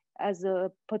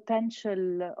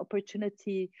potential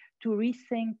opportunity to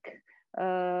rethink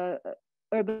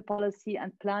urban policy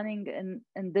and planning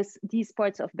in these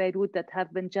parts of Beirut that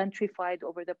have been gentrified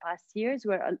over the past years,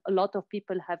 where a lot of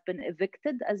people have been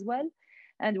evicted as well,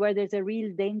 and where there's a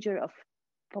real danger of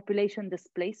population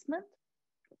displacement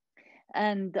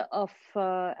and of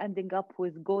ending up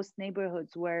with ghost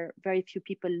neighborhoods where very few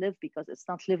people live because it's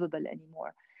not livable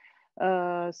anymore.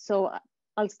 So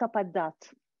I'll stop at that.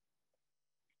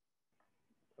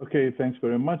 Okay, thanks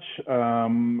very much.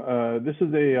 This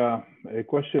is a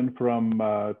question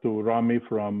to Rami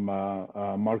from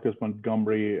Marcus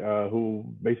Montgomery, who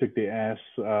basically asks,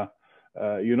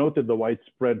 you noted the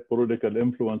widespread political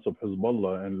influence of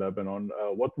Hezbollah in Lebanon.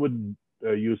 What would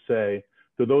you say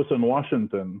to those in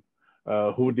Washington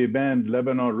who demand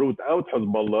Lebanon root out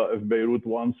Hezbollah if Beirut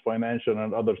wants financial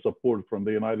and other support from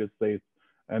the United States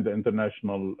and the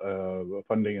international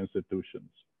funding institutions?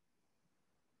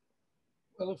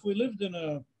 Well, if we lived in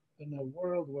a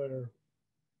world where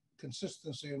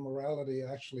consistency and morality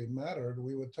actually mattered,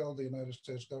 we would tell the United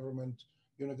States government,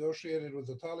 you negotiated with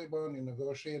the Taliban, you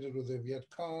negotiated with the Viet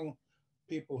Cong,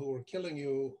 people who were killing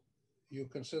you, you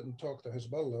can sit and talk to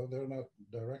Hezbollah. They're not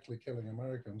directly killing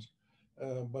Americans.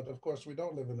 But of course, we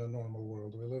don't live in a normal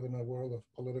world. We live in a world of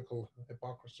political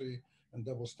hypocrisy and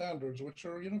double standards, which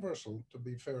are universal, to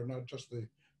be fair, not just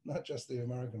the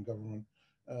American government.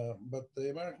 But the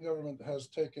American government has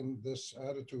taken this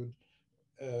attitude,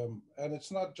 and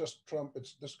it's not just Trump,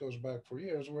 this goes back for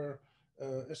years, where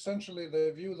essentially they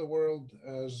view the world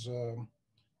as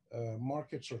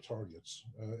markets or targets.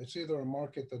 It's either a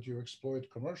market that you exploit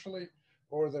commercially,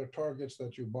 or they're targets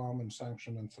that you bomb and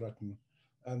sanction and threaten.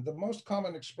 And the most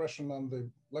common expression on the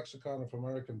lexicon of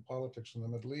American politics in the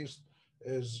Middle East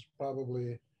is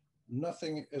probably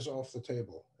nothing is off the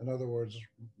table. In other words,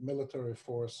 military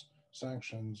force,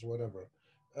 sanctions, whatever.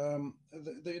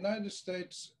 The United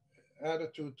States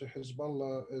attitude to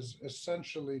Hezbollah is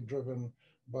essentially driven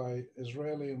by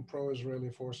Israeli and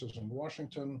pro-Israeli forces in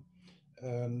Washington.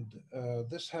 And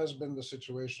this has been the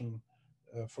situation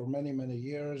for many, many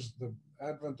years. The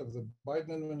advent of the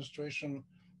Biden administration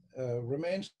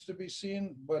remains to be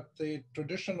seen, but the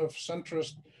tradition of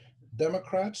centrist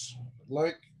Democrats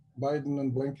like Biden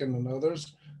and Blinken and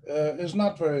others is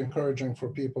not very encouraging for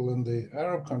people in the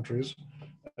Arab countries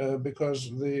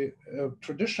because the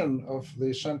tradition of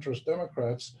the centrist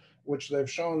Democrats, which they've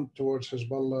shown towards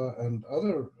Hezbollah and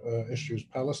other issues,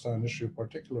 Palestine issue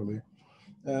particularly,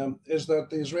 is that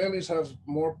the Israelis have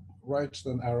more rights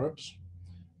than Arabs,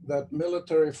 that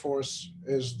military force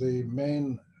is the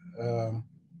main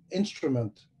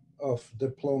instrument of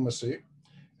diplomacy,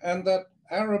 and that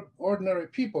Arab ordinary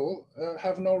people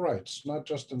have no rights, not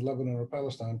just in Lebanon or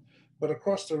Palestine, but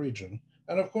across the region.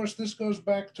 And of course, this goes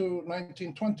back to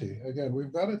 1920. Again,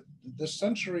 we've got it, this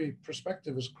century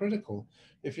perspective is critical.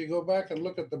 If you go back and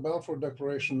look at the Balfour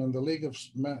Declaration and the League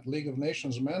of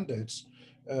Nations mandates,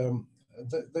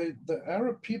 the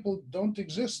Arab people don't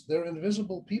exist. They're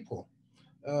invisible people.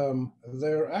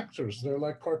 They're actors. They're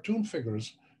like cartoon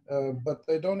figures, but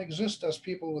they don't exist as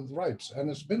people with rights. And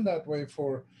it's been that way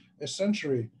for a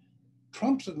century.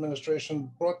 Trump's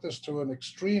administration brought this to an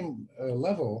extreme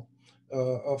level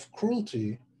of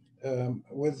cruelty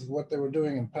with what they were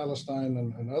doing in Palestine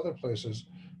and other places.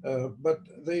 But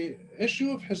the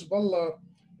issue of Hezbollah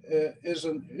is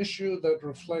an issue that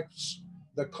reflects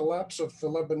the collapse of the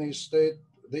Lebanese state,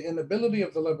 the inability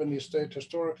of the Lebanese state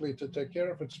historically to take care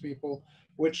of its people,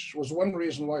 which was one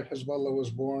reason why Hezbollah was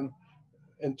born,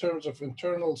 in terms of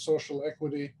internal social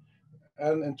equity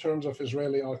and in terms of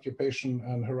Israeli occupation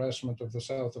and harassment of the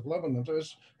south of Lebanon. So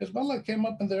Hezbollah came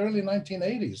up in the early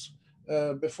 1980s.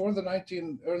 Before the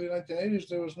early 1980s,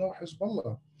 there was no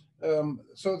Hezbollah.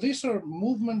 So these are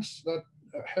movements that,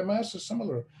 Hamas is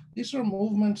similar. These are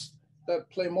movements that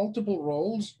play multiple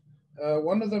roles.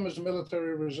 One of them is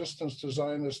military resistance to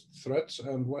Zionist threats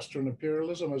and Western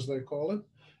imperialism, as they call it.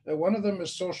 One of them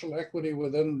is social equity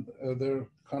within their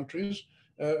countries.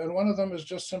 And one of them is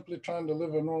just simply trying to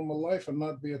live a normal life and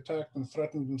not be attacked and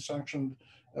threatened and sanctioned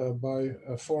by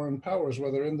foreign powers,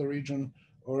 whether in the region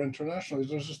or internationally.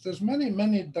 There's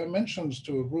many dimensions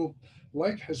to a group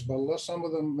like Hezbollah. Some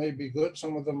of them may be good,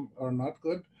 some of them are not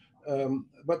good.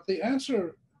 But the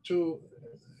answer to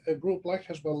a group like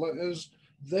Hezbollah is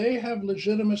they have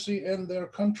legitimacy in their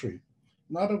country,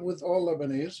 not with all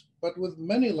Lebanese, but with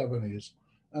many Lebanese.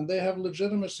 And they have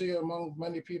legitimacy among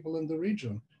many people in the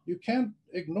region. You can't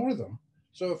ignore them.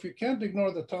 So if you can't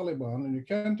ignore the Taliban and you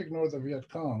can't ignore the Viet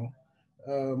Cong,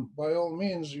 by all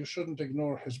means, you shouldn't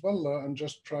ignore Hezbollah and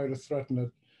just try to threaten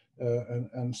it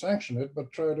and sanction it,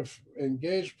 but try to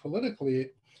engage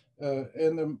politically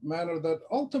in a manner that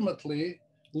ultimately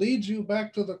leads you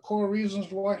back to the core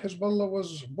reasons why Hezbollah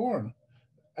was born.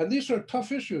 And these are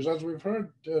tough issues, as we've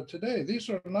heard today. These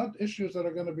are not issues that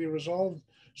are going to be resolved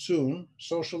soon.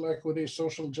 Social equity,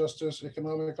 social justice,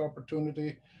 economic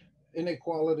opportunity,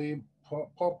 inequality,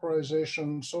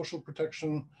 pauperization, social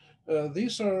protection.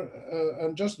 These are,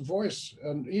 and just voice.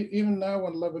 And even now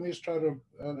when Lebanese try to,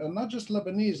 and not just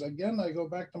Lebanese, again, I go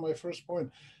back to my first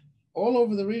point, all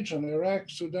over the region, Iraq,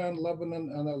 Sudan,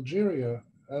 Lebanon, and Algeria,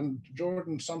 and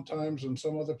Jordan sometimes, and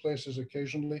some other places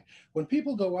occasionally, when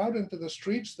people go out into the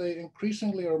streets, they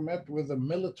increasingly are met with a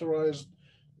militarized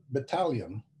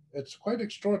battalion. It's quite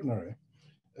extraordinary.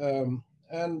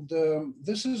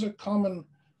 This is a common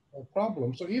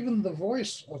problem. So even the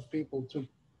voice of people to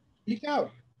speak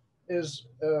out is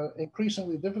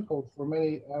increasingly difficult for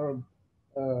many Arab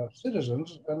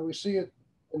citizens, and we see it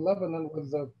in Lebanon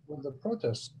with the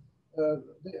protests.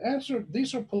 The answer,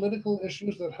 these are political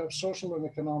issues that have social and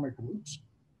economic roots,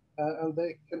 and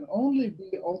they can only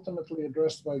be ultimately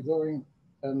addressed by going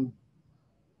and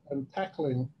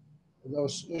tackling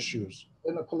those issues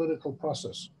in a political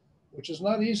process, which is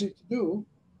not easy to do.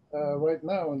 Right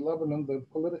now in Lebanon, the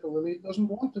political elite doesn't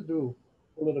want to do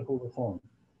political reform,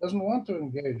 doesn't want to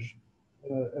engage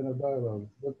in a dialogue.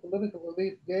 The political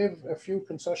elite gave a few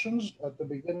concessions at the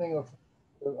beginning of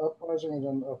the uprising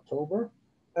in October.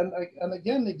 And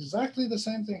again, exactly the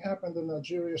same thing happened in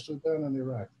Algeria, Sudan, and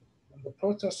Iraq. When the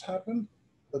protests happened,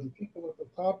 the people at the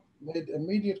top made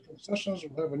immediate concessions.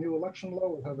 We'll have a new election law,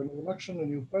 we'll have a new election, a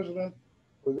new president.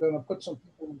 We're going to put some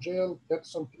people in jail, get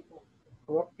some people,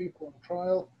 corrupt people on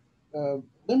trial.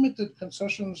 Limited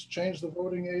concessions, change the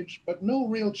voting age, but no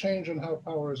real change in how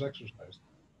power is exercised.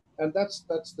 And that's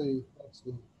the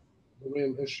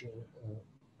real issue.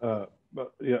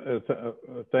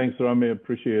 Thanks, Rami.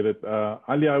 Appreciate it.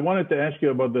 Ali, I wanted to ask you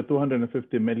about the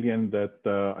 250 million that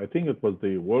I think it was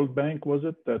the World Bank, was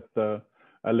it, that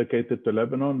allocated to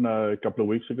Lebanon a couple of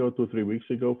weeks ago, 2-3 weeks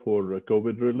ago for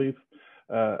COVID relief.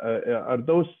 Are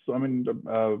those, I mean,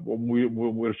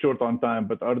 we're short on time,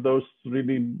 but are those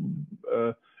really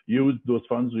used, those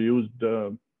funds used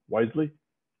wisely?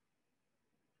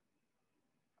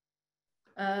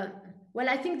 Well,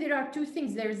 I think there are two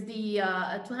things. There's the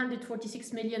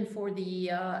 246 million for the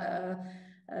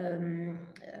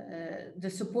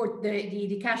support,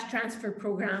 the cash transfer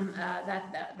program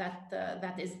that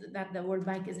the World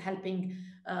Bank is helping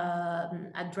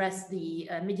address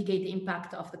mitigate the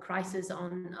impact of the crisis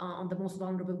on the most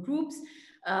vulnerable groups.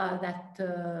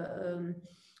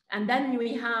 And then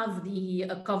we have the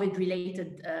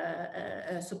COVID-related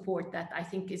support that I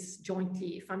think is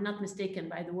jointly, if I'm not mistaken,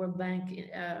 by the World Bank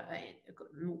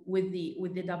with the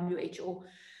WHO.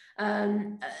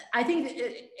 I think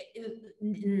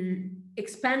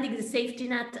expanding the safety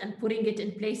net and putting it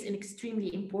in place is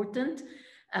extremely important.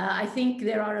 I think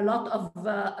there are a lot of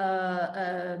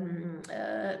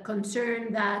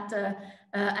concern that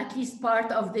at least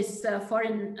part of this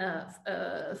foreign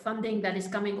funding that is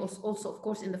coming also, of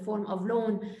course, in the form of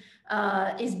loan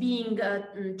is being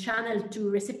channeled to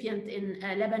recipient in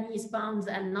Lebanese pounds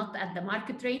and not at the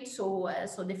market rate. So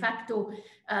de facto,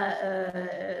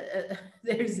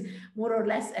 there's more or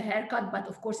less a haircut, but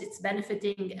of course it's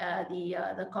benefiting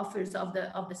the coffers of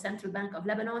the Central Bank of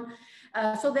Lebanon.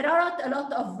 So there are a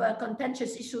lot of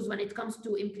contentious issues when it comes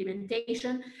to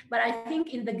implementation, but I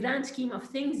think in the grand scheme of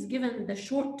things, given the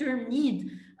short-term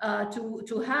need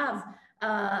to have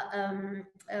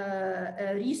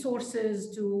resources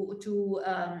to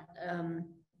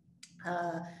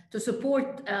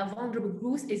support vulnerable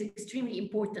groups is extremely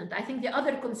important. I think the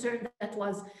other concern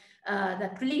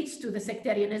that relates to the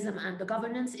sectarianism and the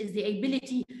governance is the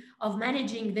ability of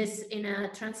managing this in a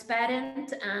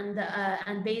transparent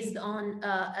and based on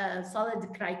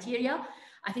solid criteria.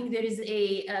 I think there is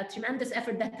a tremendous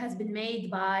effort that has been made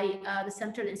by the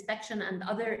Central Inspection and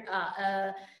other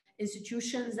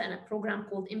institutions, and a program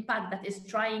called Impact that is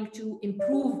trying to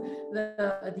improve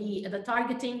the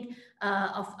targeting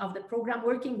of the program,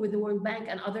 working with the World Bank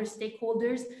and other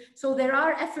stakeholders. So there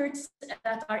are efforts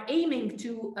that are aiming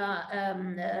to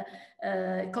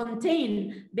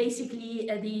contain basically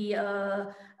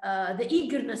the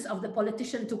eagerness of the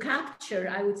politician to capture,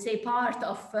 I would say, part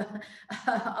of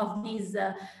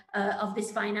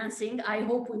this financing. I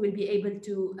hope we will be able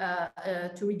to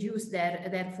reduce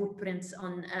their footprints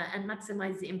on and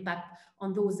maximize the impact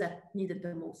on those that need it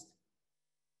the most.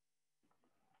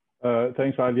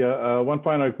 Thanks, Alia. One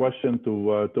final question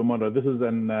to Mona. This is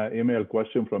an email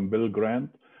question from Bill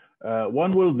Grant.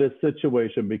 When will this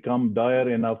situation become dire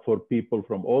enough for people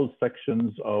from all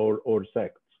sections or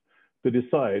sects to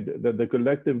decide that the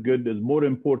collective good is more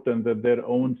important than their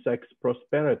own sect's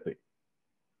prosperity?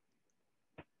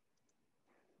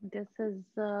 This is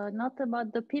not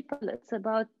about the people, it's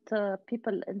about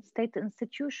people in state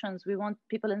institutions. We want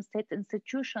people in state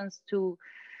institutions to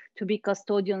be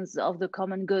custodians of the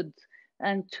common good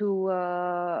and to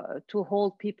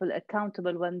hold people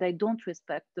accountable when they don't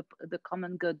respect the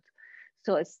common good.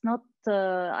 So it's not,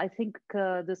 I think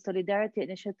the solidarity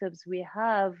initiatives we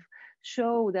have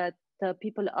show that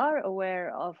people are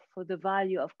aware of the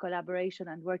value of collaboration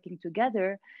and working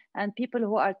together, and people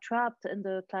who are trapped in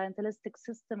the clientelistic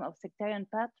system of sectarian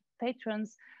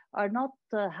patrons are not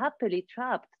happily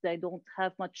trapped. They don't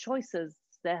have much choices.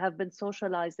 They have been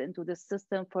socialized into this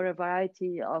system for a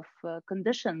variety of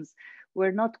conditions.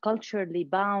 We're not culturally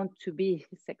bound to be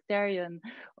sectarian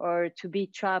or to be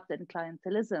trapped in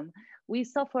clientelism. We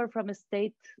suffer from a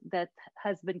state that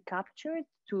has been captured,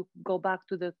 to go back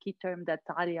to the key term that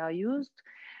Alia used.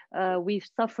 We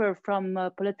suffer from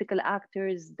political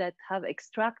actors that have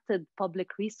extracted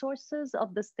public resources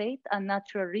of the state and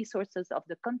natural resources of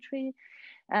the country.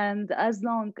 And as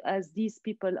long as these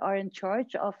people are in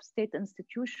charge of state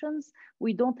institutions,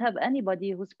 we don't have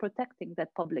anybody who's protecting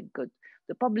that public good.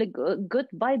 The public good,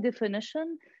 by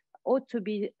definition, ought to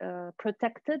be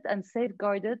protected and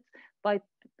safeguarded by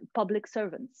public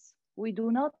servants. We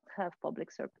do not have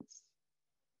public servants,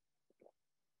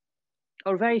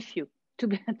 or very few, to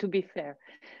be fair.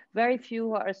 Very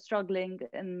few are struggling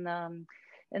in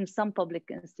some public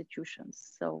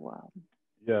institutions. So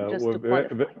yeah, just we're to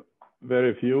qualify.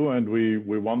 Very few, and we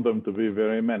want them to be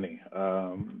very many.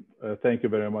 Thank you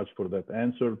very much for that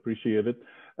answer. Appreciate it.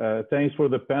 Thanks for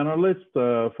the panelists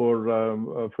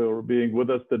for being with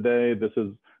us today. This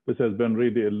has been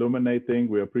really illuminating.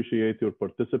 We appreciate your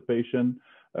participation.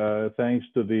 Thanks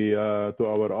to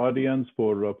our audience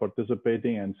for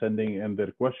participating and sending in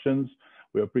their questions.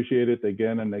 We appreciate it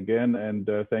again and again, and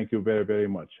thank you very, very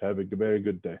much. Have a very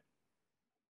good day.